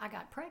 I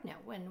got pregnant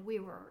when we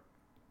were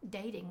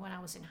dating when I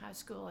was in high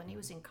school and he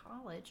was in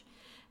college,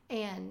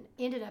 and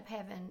ended up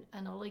having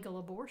an illegal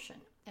abortion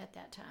at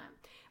that time.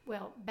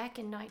 Well, back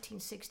in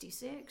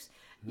 1966,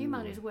 you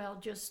might as well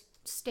just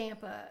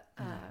stamp a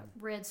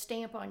red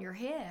stamp on your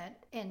head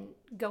and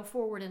go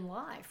forward in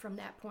life from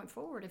that point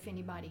forward if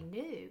anybody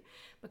knew,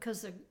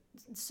 because the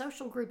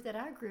social group that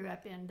I grew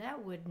up in,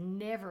 that would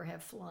never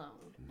have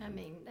flown. I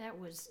mean, that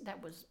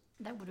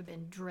would have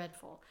been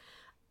dreadful.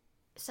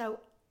 So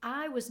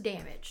I was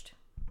damaged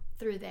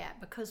through that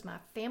because my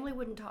family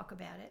wouldn't talk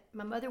about it.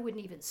 My mother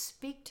wouldn't even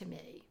speak to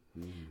me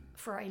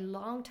for a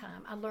long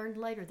time. I learned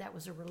later that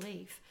was a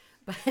relief,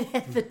 but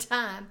at the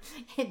time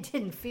it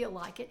didn't feel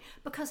like it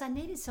because I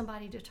needed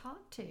somebody to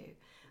talk to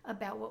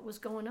about what was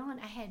going on.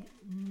 I had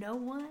no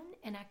one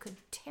and I could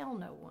tell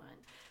no one.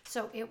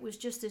 So it was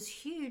just this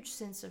huge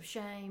sense of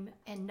shame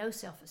and no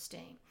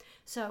self-esteem.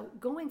 So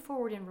going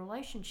forward in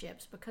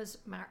relationships, because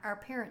our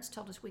parents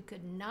told us we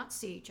could not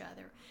see each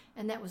other,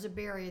 and that was a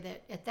barrier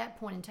that at that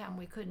point in time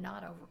we could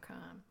not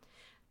overcome.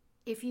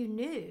 If you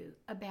knew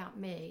about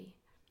me,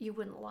 you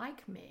wouldn't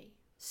like me.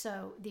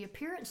 So the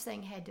appearance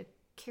thing had to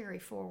carry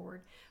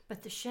forward,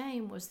 but the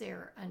shame was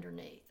there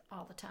underneath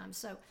all the time.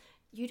 So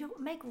you don't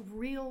make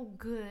real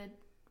good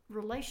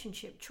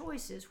relationship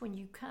choices when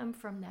you come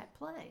from that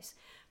place,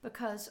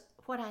 because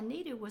what I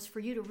needed was for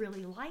you to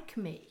really like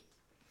me,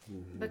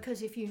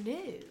 because if you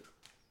knew,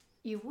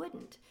 you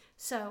wouldn't.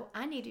 So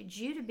I needed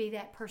you to be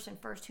that person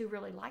first who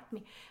really liked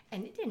me,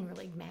 and it didn't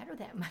really matter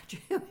that much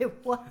who it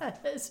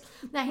was.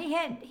 Now he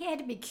had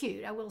to be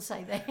cute, I will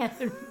say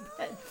that,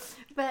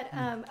 but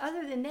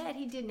other than that,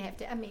 he didn't have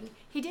to. I mean,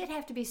 he did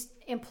have to be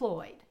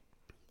employed.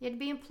 He had to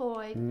be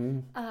employed,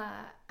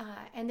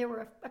 and there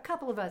were a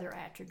couple of other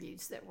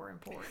attributes that were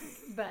important.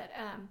 But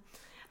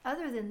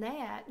other than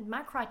that,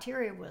 my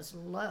criteria was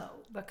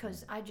low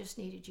because I just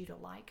needed you to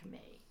like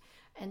me.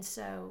 And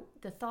so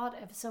the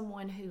thought of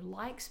someone who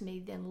likes me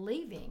then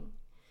leaving,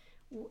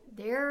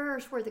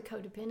 there's where the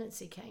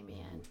codependency came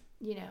in.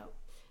 You know,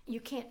 you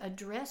can't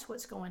address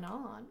what's going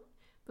on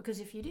because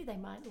if you do, they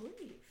might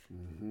leave.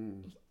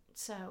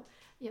 So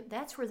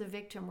that's where the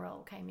victim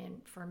role came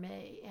in for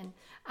me. And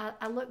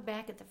I look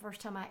back at the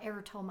first time I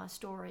ever told my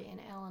story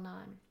in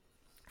Al-Anon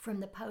from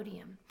the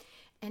podium,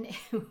 and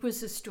it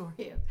was a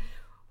story of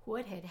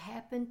what had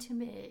happened to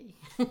me.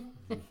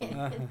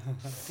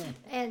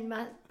 and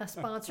my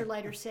sponsor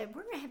later said,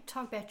 we're going to have to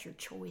talk about your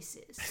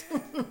choices.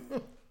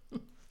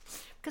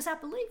 Because I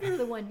believe you're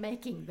the one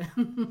making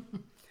them.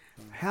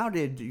 How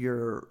did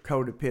your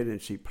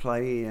codependency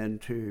play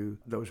into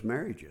those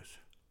marriages?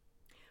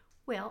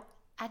 Well,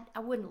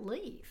 I wouldn't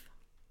leave.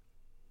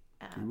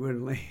 You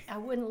wouldn't leave? I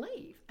wouldn't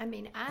leave. I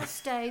mean, I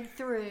stayed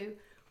through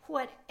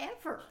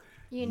whatever,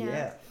 you know.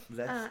 Yeah,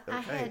 that's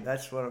okay.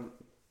 That's what I'm...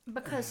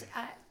 Because,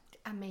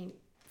 I mean,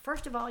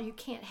 first of all, you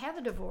can't have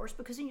a divorce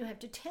because then you have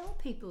to tell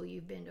people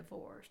you've been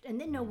divorced,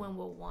 and then no one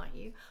will want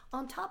you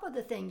on top of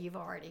the thing you've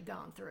already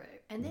gone through,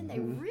 and then they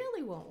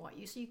really won't want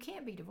you, so you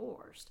can't be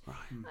divorced.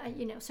 Right.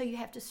 You know, so you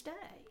have to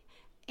stay,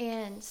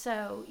 and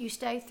so you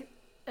stay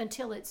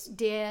until it's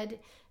dead.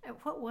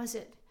 What was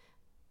it?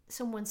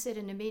 Someone said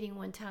in a meeting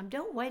one time,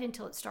 don't wait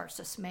until it starts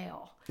to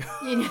smell,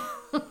 you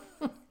know.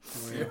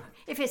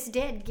 If it's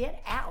dead,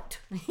 get out,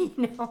 you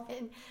know.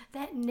 And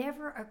that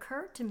never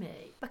occurred to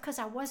me because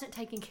I wasn't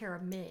taking care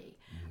of me.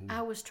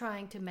 I was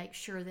trying to make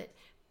sure that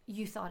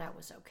you thought I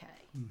was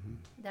okay.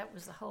 That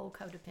was the whole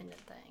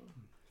codependent thing.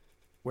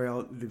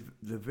 Well,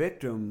 the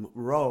victim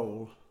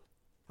role,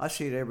 I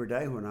see it every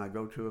day when I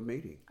go to a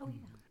meeting. Oh,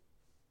 yeah.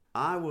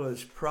 I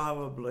was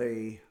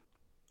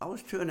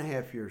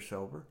 2.5 years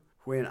sober.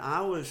 When I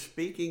was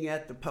speaking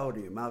at the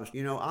podium,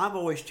 I'm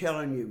always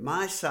telling you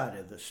my side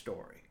of the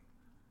story,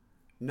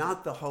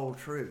 not the whole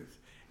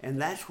truth.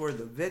 And that's where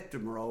the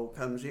victim role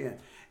comes in.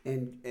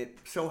 And it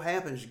so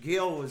happens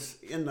Gil was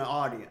in the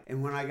audience.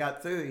 And when I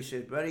got through, he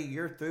said, buddy,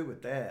 you're through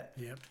with that.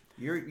 Yep.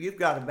 You've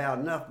got about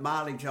enough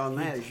mileage on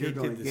that as you're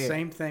going to get. He did the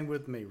same thing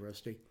with me,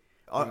 Rusty.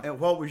 And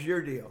what was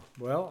your deal?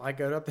 Well, I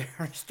got up there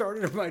and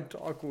started my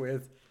talk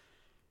with,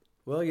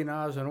 well, you know,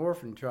 I was an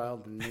orphan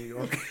child in New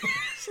York.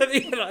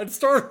 I'd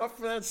start off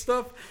with that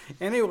stuff.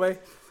 Anyway,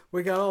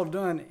 we got all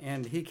done,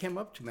 and he came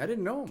up to me. I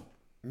didn't know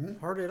him.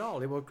 Hardly at all.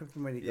 He woke up to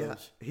me and he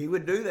goes, he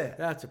would do that.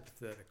 That's a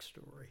pathetic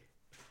story.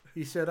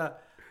 He said, I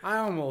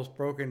almost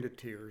broke into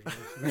tears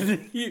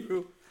listening to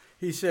you.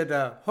 He said,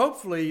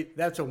 hopefully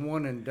that's a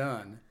one and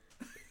done.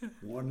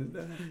 One and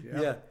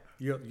done?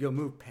 Yeah, you'll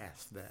move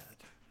past that.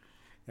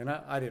 And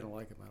I didn't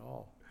like him at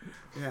all.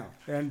 Yeah.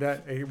 And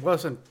it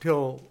wasn't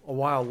until a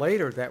while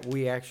later that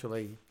we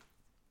actually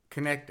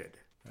connected.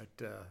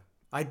 But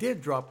I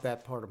did drop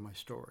that part of my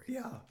story.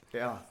 Yeah.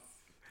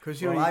 Because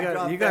you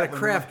got to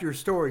craft your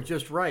story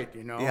just right,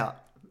 you know. Yeah.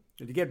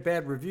 If you get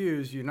bad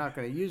reviews, you're not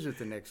going to use it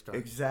the next time.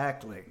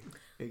 Exactly.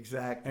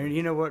 And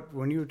you know what?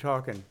 When you were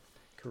talking,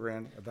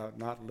 Corinne, about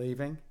not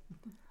leaving,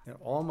 and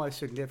all my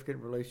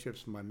significant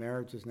relationships, my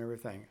marriages and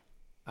everything,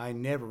 I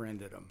never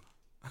ended them.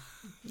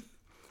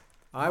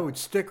 I would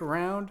stick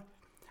around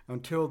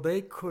until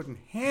they couldn't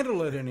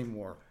handle it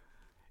anymore.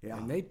 Yeah.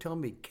 And they'd tell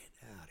me, get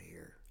out of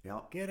here.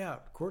 Yep. Get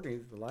out. Courtney,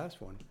 the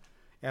last one,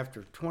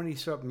 after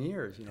 20-something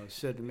years,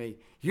 said to me,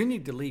 you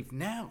need to leave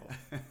now.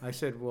 I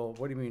said, well,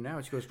 what do you mean now?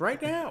 She goes, right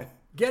now.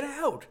 Get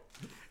out.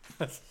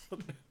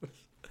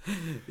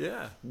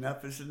 Yeah.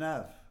 Enough is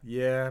enough.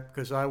 Yeah,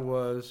 because I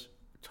was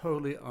a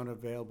totally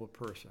unavailable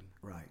person.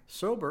 Right,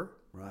 Sober,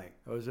 right.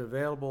 I was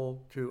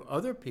available to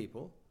other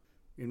people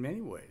in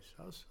many ways.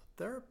 I was a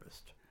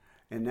therapist.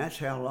 And that's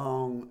how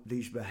long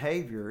these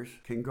behaviors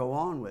can go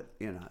on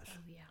in us. Oh,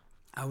 yeah.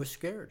 I was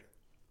scared.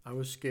 I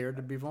was scared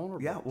to be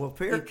vulnerable. Yeah, well,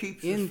 fear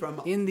keeps us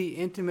from... in the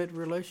intimate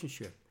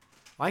relationship.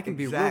 I can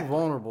be real Exactly.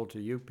 vulnerable to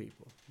you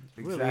people,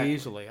 really Exactly.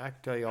 easily. I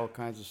can tell you all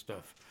kinds of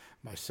stuff,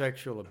 my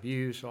sexual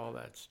abuse, all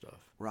that stuff.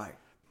 Right.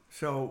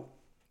 So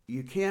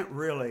you can't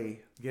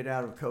really get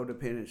out of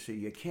codependency.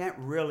 You can't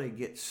really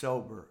get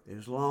sober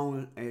as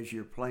long as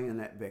you're playing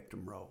that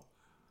victim role.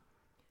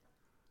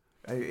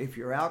 If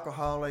you're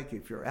alcoholic,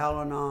 if you're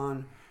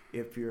Al-Anon,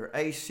 if you're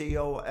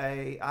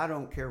ACOA, I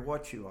don't care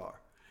what you are.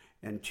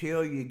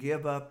 Until you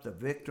give up the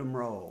victim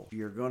role,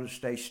 you're going to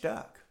stay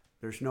stuck.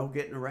 There's no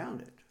getting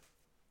around it.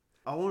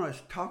 I want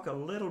to talk a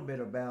little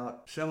bit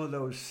about some of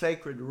those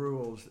sacred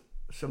rules,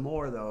 some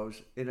more of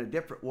those, in a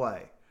different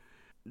way.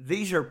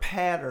 These are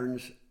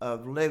patterns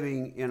of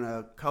living in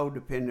a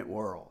codependent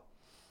world.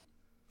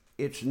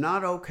 It's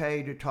not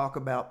okay to talk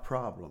about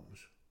problems.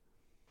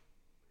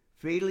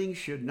 Feelings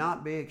should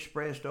not be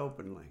expressed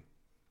openly.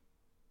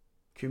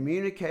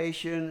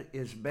 Communication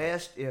is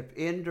best if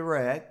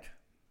indirect,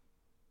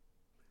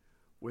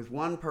 with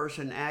one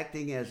person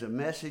acting as a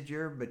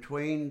messenger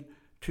between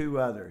two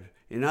others.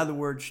 In other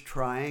words,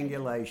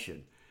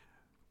 triangulation.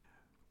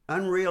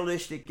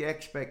 Unrealistic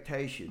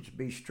expectations.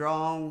 Be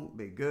strong,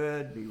 be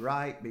good, be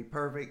right, be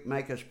perfect,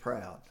 make us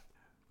proud.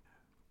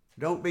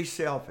 Don't be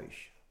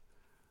selfish.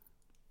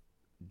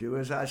 Do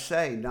as I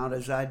say, not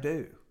as I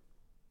do.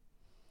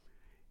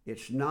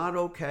 It's not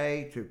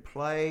okay to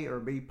play or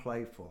be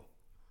playful.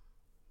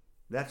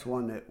 That's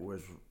one that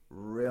was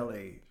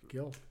really...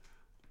 Gil.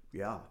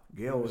 Yeah,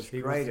 Gil was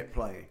great at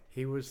playing.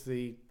 He was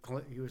the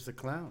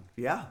clown.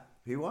 Yeah,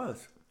 he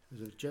was. He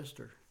was a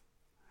jester.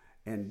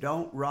 And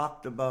don't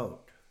rock the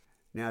boat.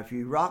 Now, if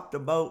you rock the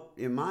boat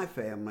in my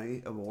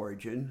family of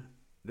origin,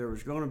 there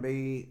was going to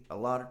be a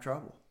lot of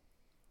trouble.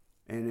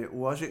 And it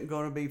wasn't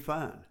going to be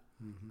fun.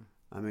 Mm-hmm.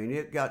 I mean,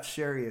 it got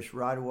serious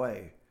right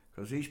away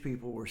because these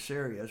people were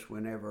serious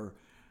whenever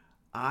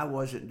I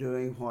wasn't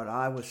doing what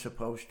I was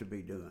supposed to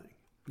be doing.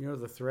 You know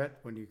the threat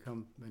when you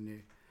come and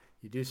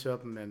you do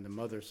something and the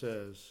mother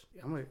says,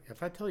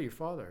 if I tell your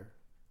father,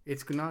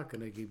 it's not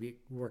going to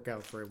work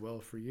out very well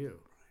for you.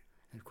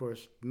 And of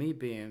course, me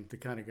being the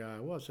kind of guy I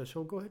was, I said,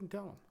 well, go ahead and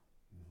tell him.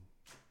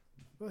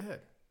 Go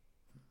ahead.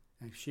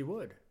 And she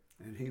would.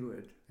 And he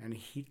would. And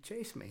he'd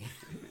chase me.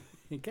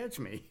 He'd catch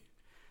me.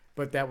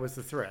 But that was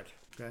the threat,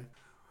 okay?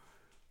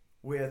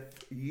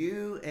 With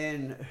you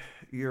and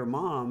your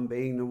mom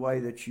being the way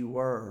that you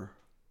were,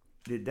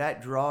 did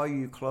that draw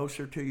you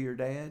closer to your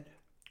dad?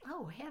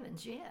 Oh,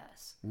 heavens,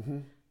 yes. Mm-hmm.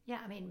 Yeah,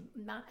 I mean,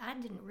 I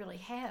didn't really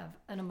have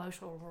an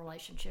emotional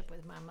relationship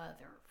with my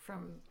mother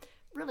from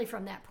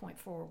that point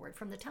forward.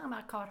 From the time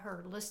I caught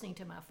her listening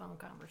to my phone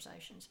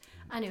conversations,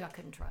 I knew I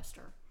couldn't trust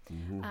her.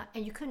 Mm-hmm.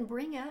 And you couldn't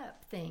bring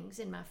up things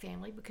in my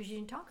family because you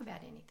didn't talk about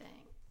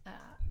anything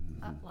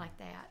like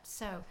that.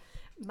 So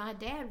my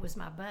dad was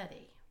my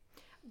buddy,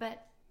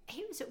 but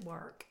he was at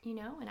work,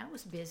 and I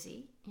was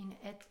busy,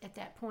 at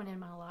that point in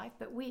my life.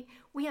 But we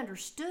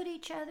understood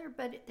each other,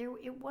 but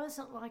it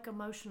wasn't like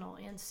emotional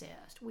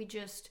incest. We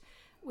just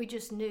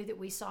knew that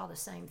we saw the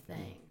same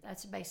thing.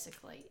 That's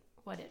basically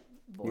what it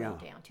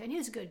boiled down to. And he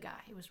was a good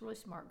guy. He was a really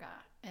smart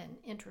guy and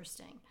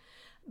interesting.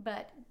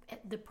 But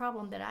the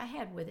problem that I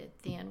had with it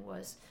then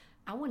was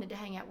I wanted to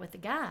hang out with the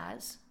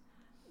guys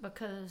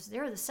because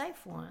they're the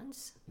safe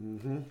ones.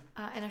 Mm-hmm.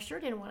 And I sure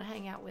didn't want to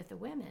hang out with the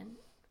women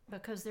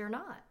because they're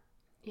not.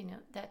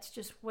 That's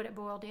just what it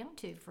boiled down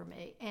to for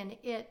me. And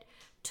it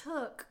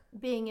took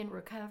being in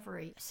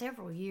recovery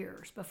several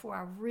years before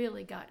I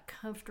really got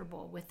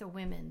comfortable with the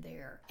women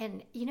there.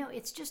 And,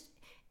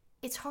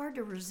 it's hard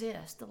to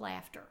resist the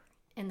laughter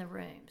in the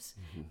rooms.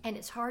 Mm-hmm. And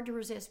it's hard to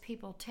resist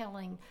people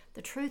telling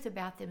the truth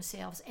about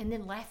themselves and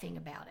then laughing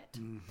about it.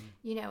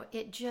 Mm-hmm.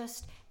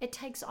 It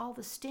takes all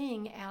the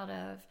sting out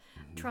of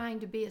trying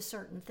to be a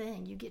certain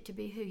thing. You get to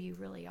be who you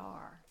really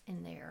are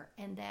in there.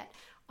 And that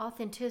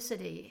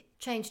authenticity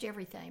changed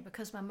everything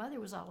because my mother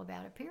was all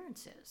about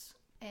appearances.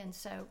 And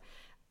so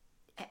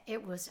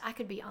I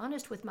could be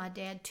honest with my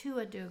dad to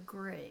a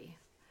degree.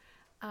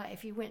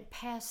 If you went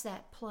past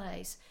that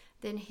place,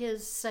 then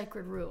his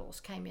sacred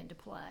rules came into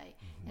play.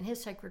 Mm-hmm. And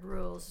his sacred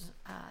rules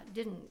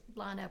didn't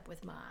line up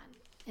with mine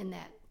in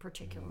that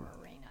particular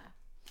arena.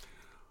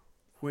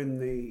 When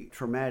the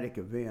traumatic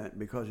event,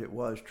 because it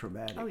was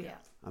traumatic. Oh, yeah.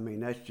 I mean,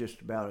 that's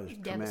just about as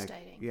traumatic.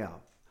 Devastating. Yeah.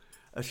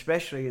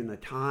 Especially in the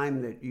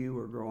time that you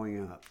were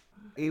growing up.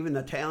 Even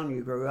the town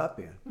you grew up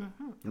in.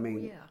 Mm-hmm. I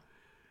mean, yeah.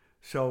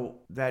 So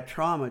that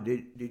trauma,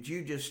 did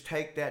you just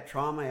take that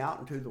trauma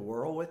out into the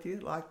world with you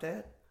like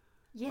that?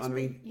 Yes,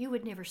 but you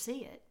would never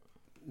see it.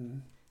 Mm-hmm.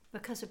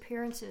 Because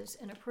appearances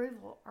and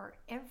approval are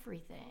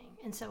everything,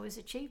 and so is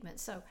achievement.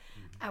 So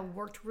I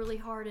worked really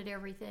hard at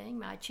everything.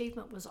 My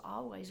achievement was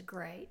always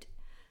great.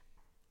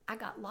 I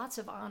got lots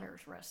of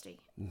honors, Rusty.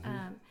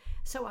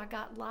 So I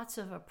got lots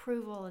of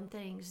approval and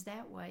things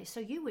that way. So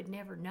you would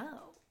never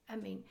know. I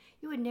mean,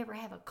 you would never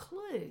have a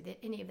clue that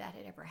any of that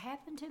had ever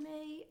happened to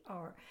me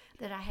or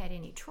that I had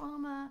any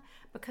trauma,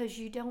 because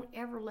you don't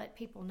ever let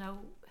people know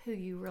who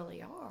you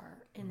really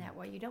are in that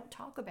way. You don't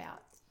talk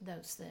about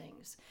those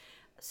things.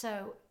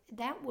 So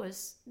that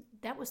was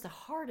the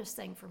hardest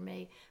thing for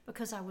me,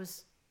 because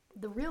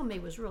the real me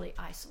was really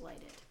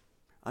isolated.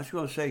 I was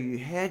going to say, you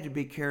had to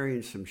be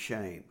carrying some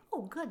shame.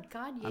 Oh, good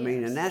God, yes. I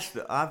mean, and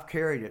I've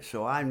carried it,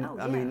 so I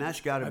mean,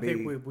 that's got to I be.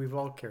 think we've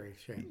all carried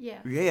shame. Yeah.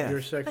 Yeah,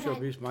 Your sexual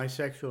abuse, my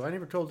sexual. I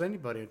never told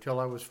anybody until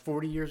I was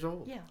 40 years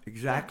old. Yeah.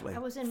 exactly. I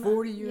was in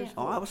 40 my, years yeah.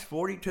 Oh, I was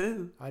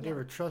 42. I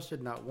never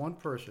trusted not one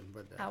person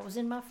with that. I was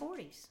in my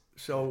 40s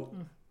So,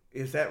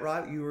 is that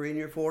right? You were in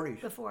your 40s?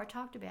 before I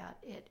talked about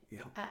it. Yeah.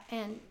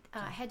 And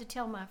I had to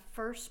tell my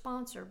first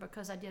sponsor,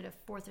 because I did a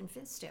 4th and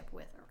 5th step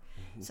with her.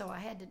 So I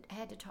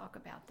had to talk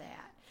about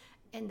that.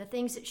 And the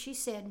things that she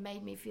said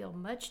made me feel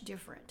much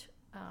different,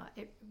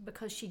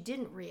 because she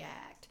didn't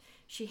react.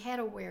 She had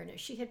awareness.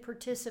 She had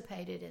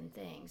participated in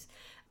things.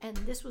 And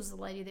this was the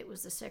lady that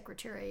was the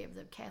secretary of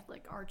the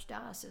Catholic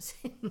Archdiocese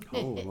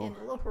in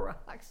Little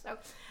Rock. So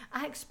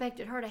I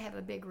expected her to have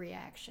a big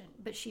reaction,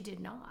 but she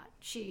did not.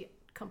 She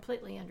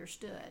completely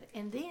understood.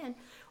 And then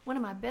one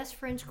of my best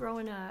friends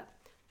growing up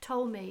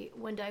told me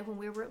one day when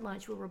we were at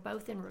lunch, we were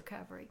both in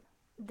recovery,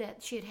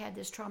 that she had had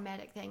this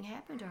traumatic thing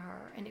happen to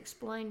her, and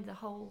explained the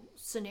whole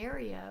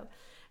scenario.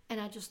 And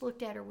I just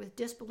looked at her with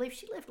disbelief.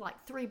 She lived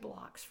like 3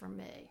 blocks from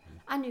me.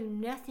 I knew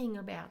nothing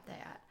about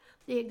that.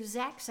 The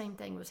exact same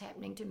thing was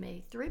happening to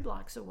me 3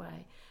 blocks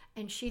away,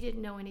 and she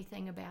didn't know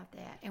anything about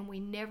that. And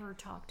we never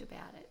talked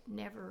about it,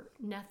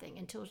 nothing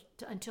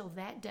until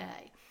that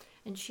day.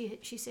 And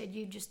she said,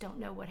 "You just don't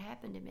know what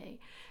happened to me."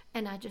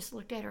 And I just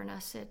looked at her and I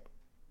said,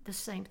 "The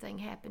same thing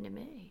happened to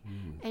me."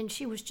 And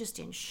she was just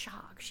in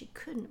shock. She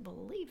couldn't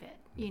believe it,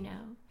 you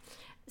know.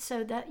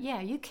 So that,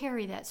 yeah, you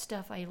carry that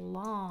stuff a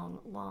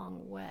long,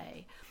 long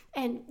way.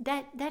 And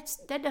that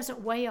doesn't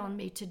weigh on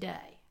me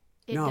today.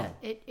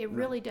 It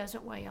really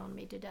doesn't weigh on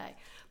me today.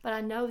 But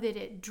I know that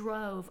it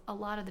drove a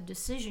lot of the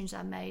decisions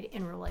I made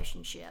in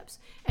relationships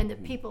and the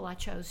people I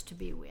chose to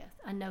be with.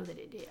 I know that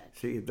it did.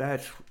 See,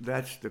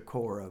 that's the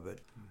core of it.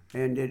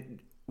 And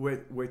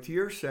with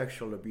your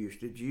sexual abuse,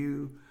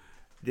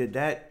 did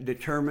that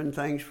determine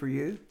things for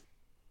you?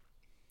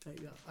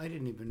 I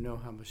didn't even know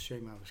how much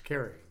shame I was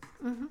carrying.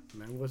 I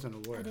mean, I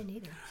wasn't aware. I didn't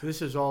either. So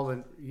this is all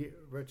in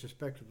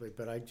retrospectively,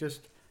 but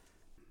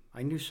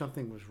I knew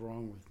something was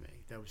wrong with me.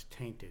 That was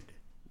tainted.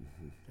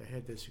 I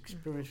had this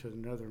experience with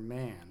another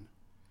man,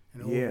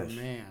 an older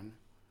man,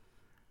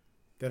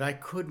 that I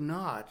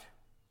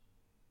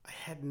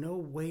had no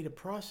way to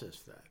process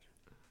that.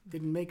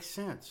 Didn't make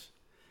sense.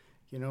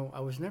 You know,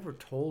 I was never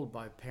told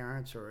by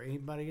parents or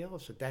anybody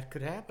else that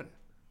could happen.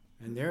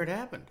 And there it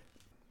happened.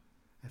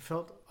 I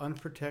felt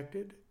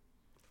unprotected.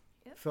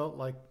 Yep. Felt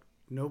like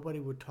nobody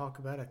would talk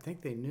about it. I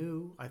think they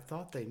knew. I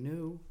thought they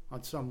knew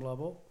on some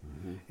level.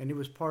 And it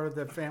was part of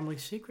the family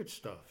secret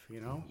stuff, you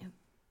know? Yep.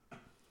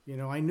 You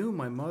know, I knew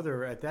my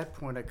mother, at that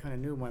point, I kind of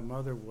knew my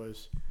mother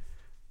was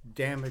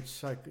damaged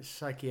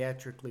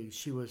psychiatrically.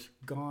 She was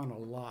gone a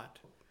lot.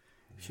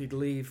 She'd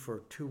leave for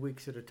 2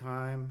 weeks at a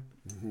time.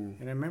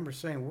 And I remember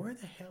saying,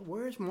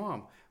 where's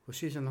Mom? Well,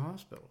 she's in the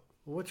hospital.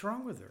 Well, what's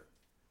wrong with her?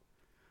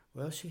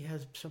 Well, she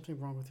has something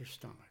wrong with her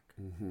stomach.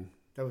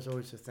 That was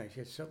always the thing. She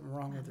had something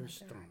wrong with her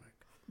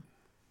stomach.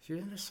 She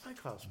was in a psych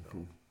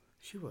hospital.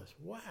 She was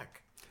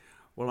whack.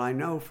 Well, I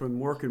know from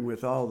working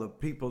with all the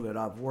people that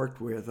I've worked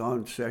with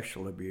on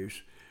sexual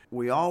abuse,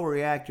 we all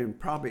react in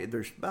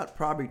there's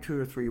probably 2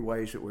 or 3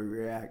 ways that we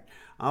react.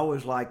 I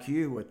was like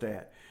you with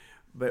that.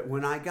 But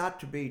when I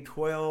got to be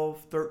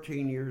 12,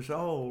 13 years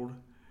old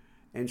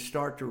and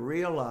start to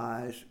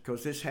realize,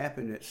 because this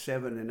happened at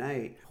 7 and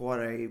 8, what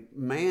a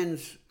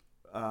man's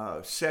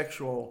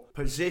sexual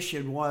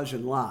position was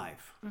in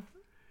life.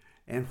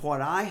 And what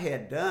I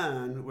had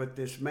done with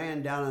this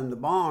man down in the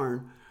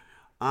barn,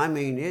 I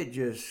mean, it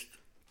just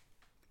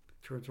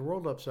turns the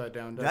world upside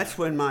down. That's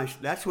when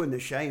the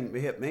shame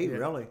hit me,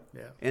 really.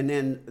 Yeah. And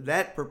then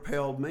that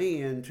propelled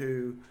me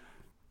into,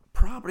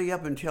 probably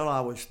up until I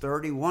was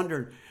 30,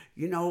 wondering,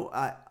 you know,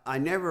 I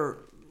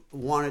never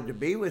wanted to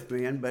be with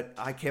men, but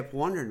I kept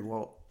wondering,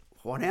 well,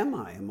 what am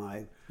I? Am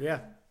I? Yeah.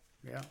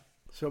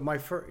 So my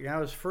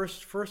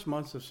first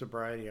months of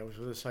sobriety, I was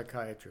with a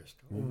psychiatrist,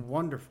 a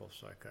wonderful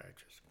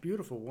psychiatrist,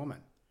 beautiful woman.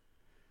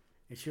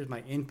 And she was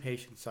my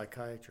inpatient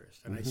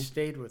psychiatrist, and I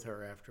stayed with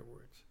her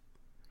afterwards.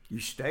 You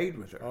stayed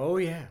with her? Oh,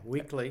 yeah,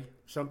 weekly,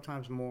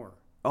 sometimes more.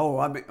 Oh,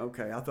 I mean,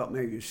 okay, I thought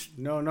maybe you...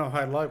 No,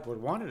 I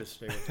wanted to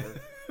stay with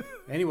her.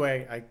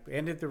 Anyway, I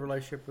ended the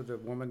relationship with the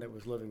woman that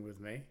was living with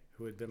me,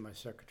 who had been my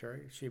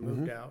secretary. She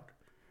moved out.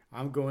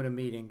 I'm going to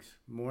meetings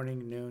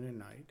morning, noon, and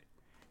night,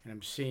 and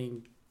I'm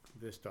seeing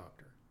this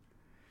doctor.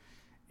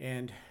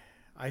 And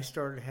I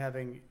started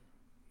having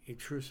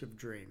intrusive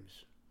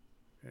dreams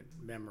and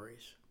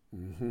memories.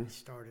 I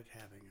started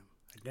having them.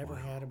 I'd never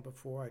had them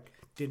before. I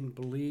didn't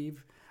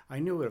believe. I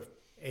knew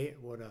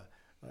what a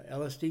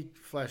LSD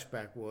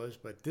flashback was,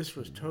 but this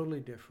was totally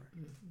different.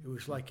 It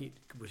was like it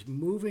was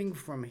moving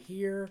from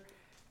here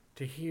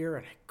to here,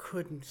 and I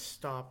couldn't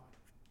stop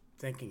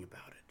thinking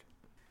about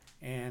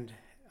it. And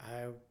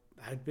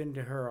I'd been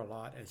to her a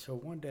lot, and so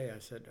one day I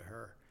said to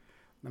her,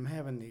 I'm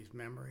having these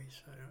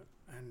memories,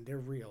 and they're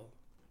real,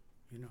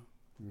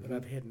 but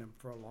I've hidden them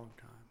for a long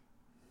time.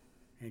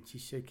 And she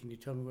said, can you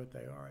tell me what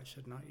they are? I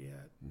said, not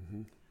yet.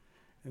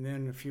 And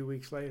then a few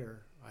weeks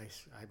later, I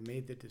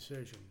made the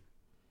decision.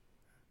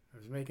 I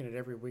was making it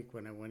every week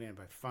when I went in,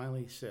 but I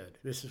finally said,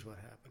 this is what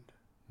happened.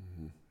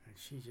 And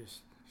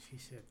she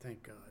said,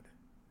 thank God.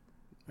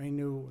 I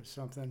knew it was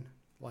something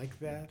like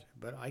that,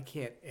 but I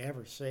can't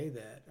ever say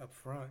that up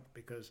front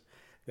because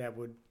that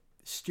would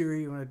steer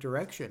you in a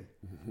direction.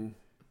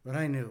 But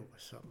I knew it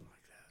was something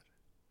like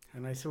that.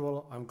 And I said,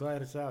 well, I'm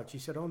glad it's out. She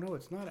said, oh, no,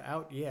 it's not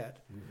out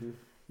yet.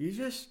 You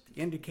just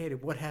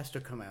indicated what has to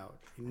come out,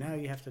 and now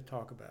you have to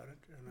talk about it.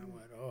 And I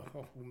went,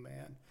 oh,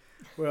 man.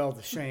 Well,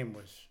 the shame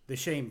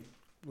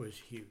was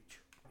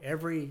huge.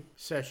 Every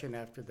session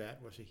after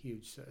that was a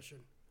huge session.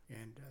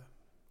 And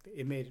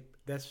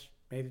that's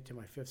made it to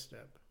my fifth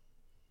step.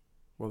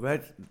 Well,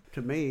 that's,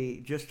 to me,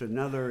 just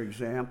another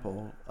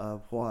example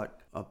of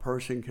what a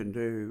person can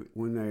do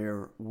when they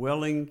are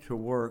willing to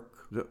work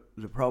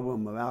the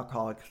problem of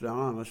Alcoholics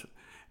Anonymous,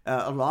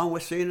 along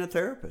with seeing a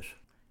therapist.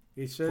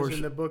 It says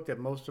in the book that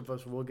most of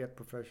us will get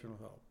professional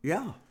help.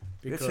 Yeah,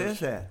 it says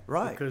that,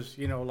 right. Because,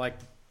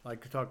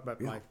 like to talk about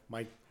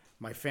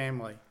my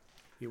family,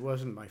 it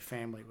wasn't my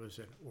family, it was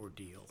an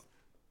ordeal.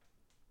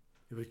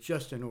 It was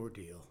just an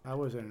ordeal. I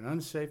was in an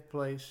unsafe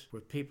place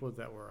with people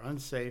that were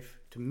unsafe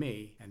to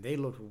me, and they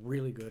looked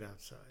really good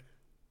outside.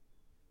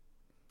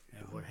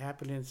 And what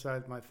happened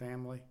inside my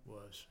family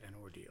was an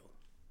ordeal.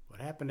 What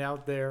happened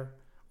out there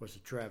was a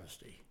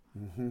travesty.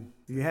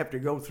 You have to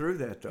go through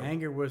that, though.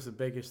 Anger was the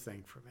biggest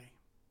thing for me.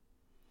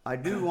 I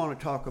do want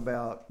to talk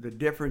about the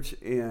difference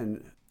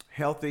in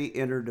healthy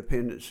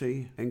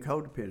interdependency and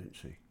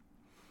codependency.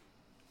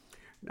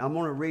 Now, I'm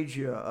going to read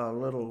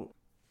you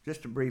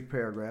just a brief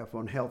paragraph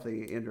on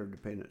healthy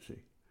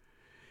interdependency.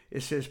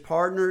 It says,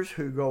 partners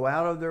who go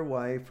out of their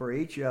way for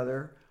each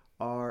other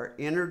are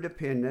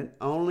interdependent.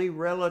 Only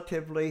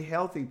relatively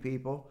healthy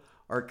people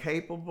are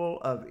capable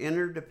of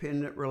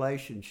interdependent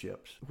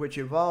relationships, which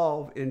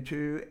evolve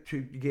into to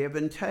give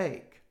and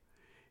take.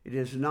 It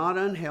is not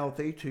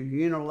unhealthy to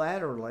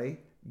unilaterally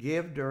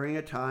give during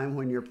a time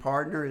when your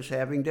partner is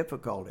having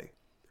difficulty.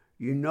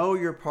 You know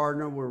your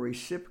partner will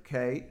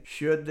reciprocate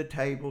should the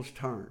tables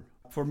turn.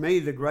 For me,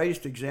 the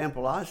greatest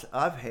example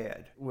I've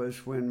had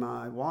was when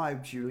my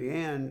wife,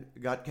 Julianne,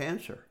 got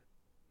cancer.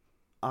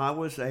 I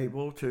was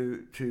able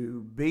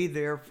to be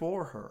there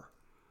for her.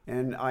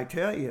 And I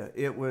tell you,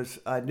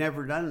 I'd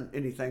never done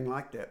anything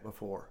like that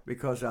before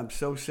because I'm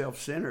so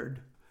self-centered.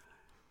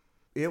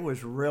 It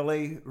was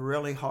really,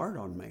 really hard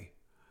on me.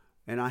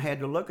 And I had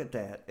to look at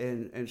that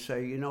and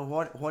say,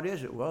 what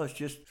is it? Well, it's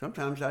just,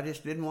 sometimes I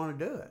just didn't want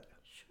to do it.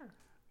 Sure.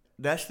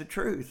 That's the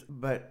truth.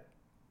 But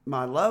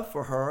my love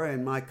for her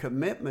and my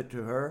commitment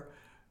to her,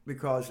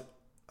 because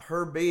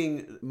her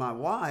being my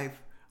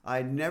wife,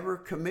 I never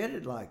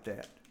committed like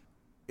that.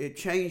 It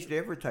changed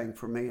everything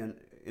for me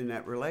in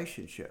that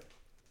relationship.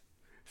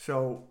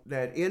 So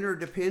that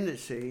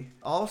interdependency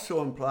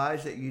also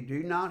implies that you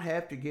do not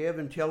have to give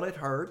until it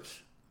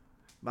hurts.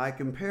 By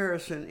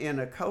comparison, in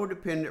a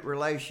codependent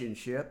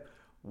relationship,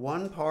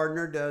 one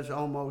partner does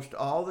almost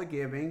all the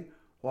giving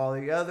while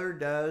the other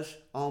does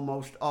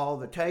almost all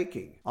the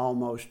taking,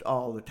 almost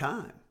all the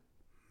time.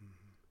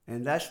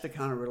 And that's the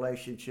kind of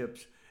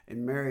relationships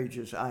and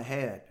marriages I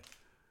had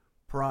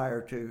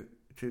prior to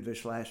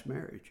this last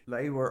marriage.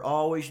 They were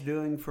always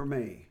doing for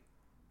me.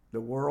 The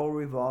world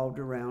revolved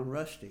around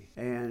Rusty,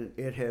 and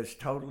it has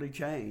totally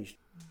changed.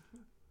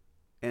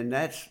 And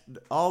that's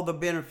all the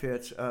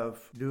benefits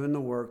of doing the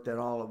work that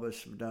all of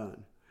us have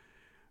done.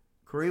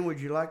 Corinne, would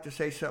you like to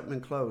say something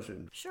in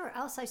closing? Sure,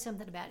 I'll say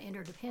something about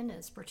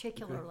interdependence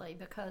particularly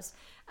because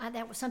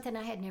that was something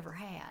I had never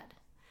had.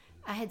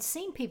 I had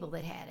seen people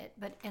that had it,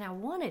 and I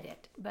wanted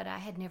it, but I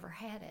had never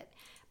had it.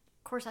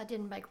 Of course, I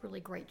didn't make really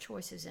great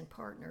choices in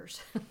partners.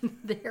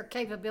 Their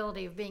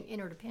capability of being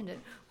interdependent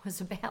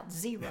was about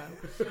zero.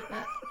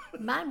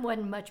 Mine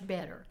wasn't much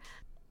better.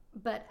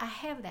 But I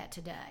have that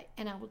today,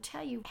 and I will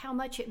tell you how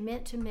much it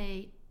meant to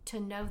me to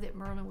know that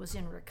Merlin was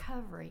in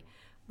recovery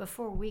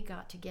before we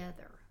got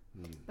together.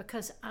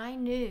 Because I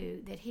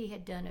knew that he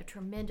had done a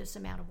tremendous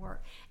amount of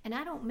work. And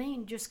I don't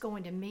mean just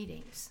going to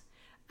meetings.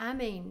 I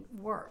mean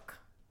work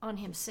on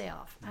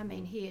himself. I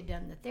mean, he had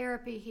done the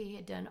therapy, he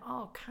had done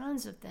all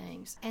kinds of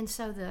things. And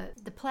so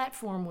the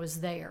platform was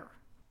there.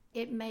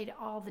 It made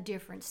all the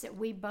difference that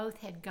we both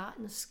had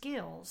gotten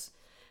skills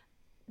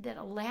that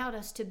allowed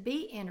us to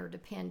be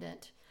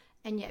interdependent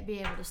and yet be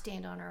able to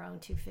stand on our own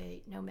 2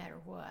 feet no matter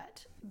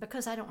what.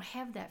 Because I don't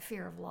have that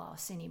fear of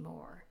loss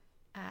anymore.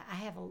 I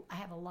have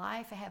a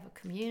life, I have a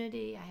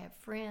community, I have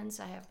friends,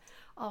 I have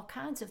all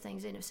kinds of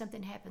things. And if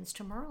something happens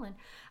to Merlin,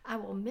 I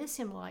will miss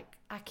him like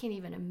I can't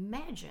even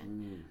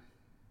imagine.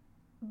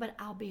 But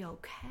I'll be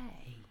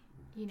okay.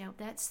 You know,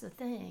 that's the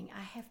thing.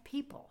 I have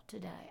people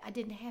today. I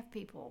didn't have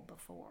people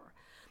before.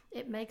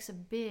 It makes a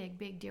big,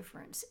 big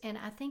difference. And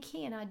I think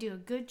he and I do a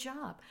good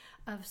job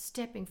of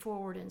stepping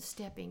forward and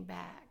stepping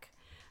back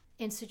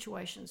in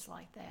situations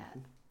like that.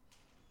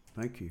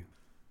 Thank you.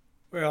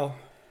 Well,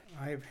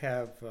 I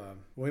have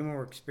way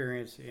more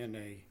experience in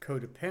a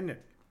codependent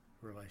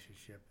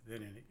relationship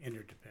than an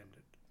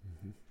interdependent.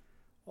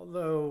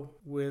 Although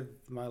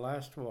with my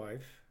last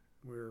wife,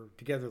 we're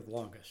together the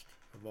longest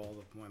of all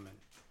the women.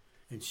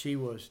 And she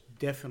was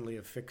definitely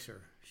a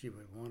fixer. She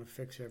would want to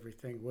fix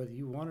everything, whether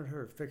you wanted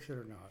her to fix it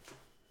or not.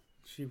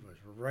 She was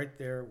right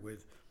there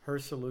with her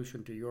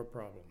solution to your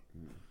problem.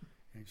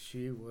 And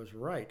she was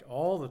right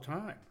all the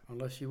time,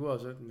 unless she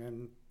wasn't, and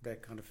then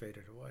that kind of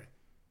faded away.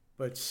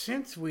 But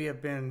since we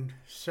have been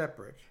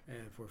separate,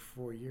 and for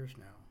 4 years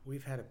now,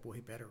 we've had a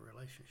way better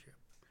relationship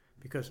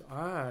because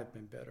I've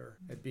been better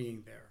at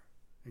being there.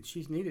 And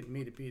she's needed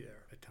me to be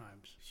there at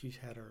times. She's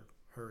had her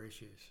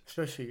issues,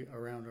 especially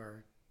around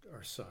our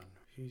son.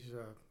 She's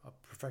a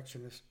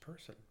perfectionist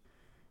person.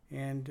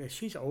 And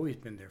she's always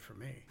been there for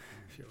me.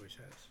 She always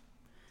has.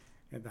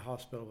 At the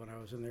hospital when I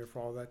was in there for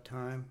all that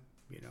time,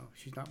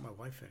 she's not my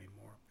wife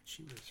anymore. But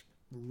she was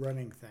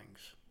running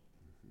things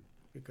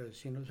because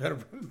she knows how to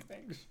run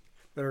things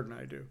better than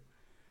I do.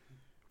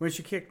 When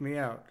she kicked me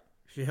out,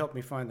 she helped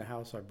me find the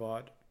house I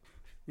bought,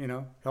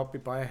 helped me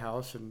buy a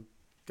house and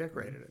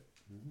decorated it.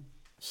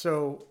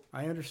 So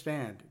I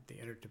understand the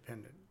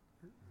interdependent,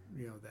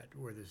 that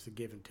where there's the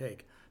give and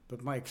take.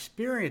 But my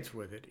experience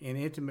with it in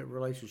intimate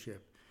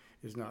relationship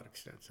is not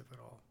extensive at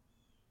all.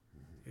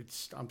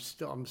 I'm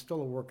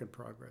still a work in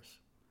progress.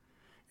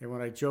 And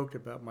when I joked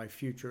about my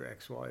future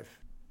ex-wife,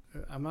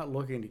 I'm not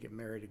looking to get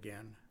married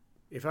again.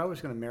 If I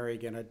was going to marry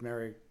again, I'd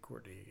marry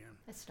Courtney again.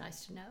 That's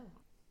nice to know.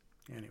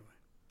 Anyway.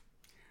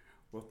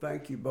 Well,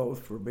 thank you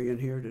both for being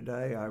here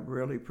today. I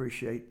really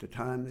appreciate the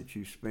time that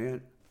you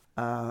spent.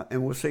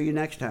 And we'll see you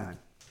next time.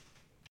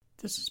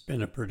 This has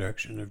been a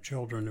production of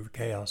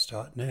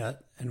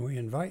childrenofchaos.net, and we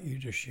invite you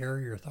to share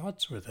your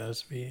thoughts with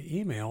us via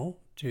email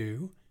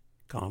to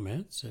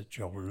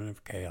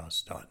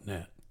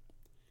comments@childrenofchaos.net.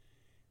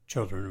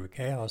 Children of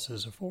Chaos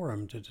is a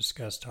forum to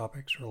discuss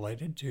topics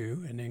related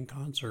to and in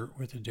concert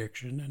with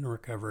addiction and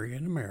recovery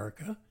in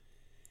America,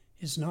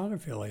 is not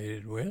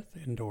affiliated with,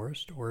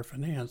 endorsed, or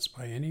financed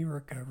by any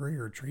recovery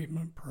or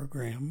treatment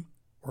program,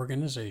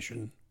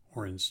 organization,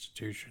 or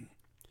institution.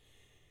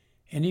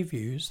 Any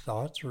views,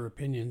 thoughts, or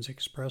opinions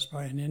expressed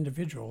by an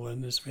individual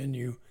in this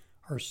venue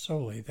are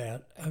solely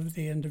that of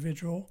the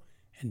individual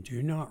and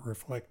do not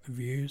reflect the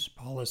views,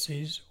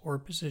 policies, or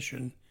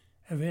position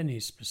of any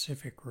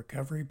specific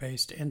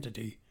recovery-based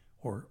entity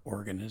or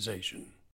organization.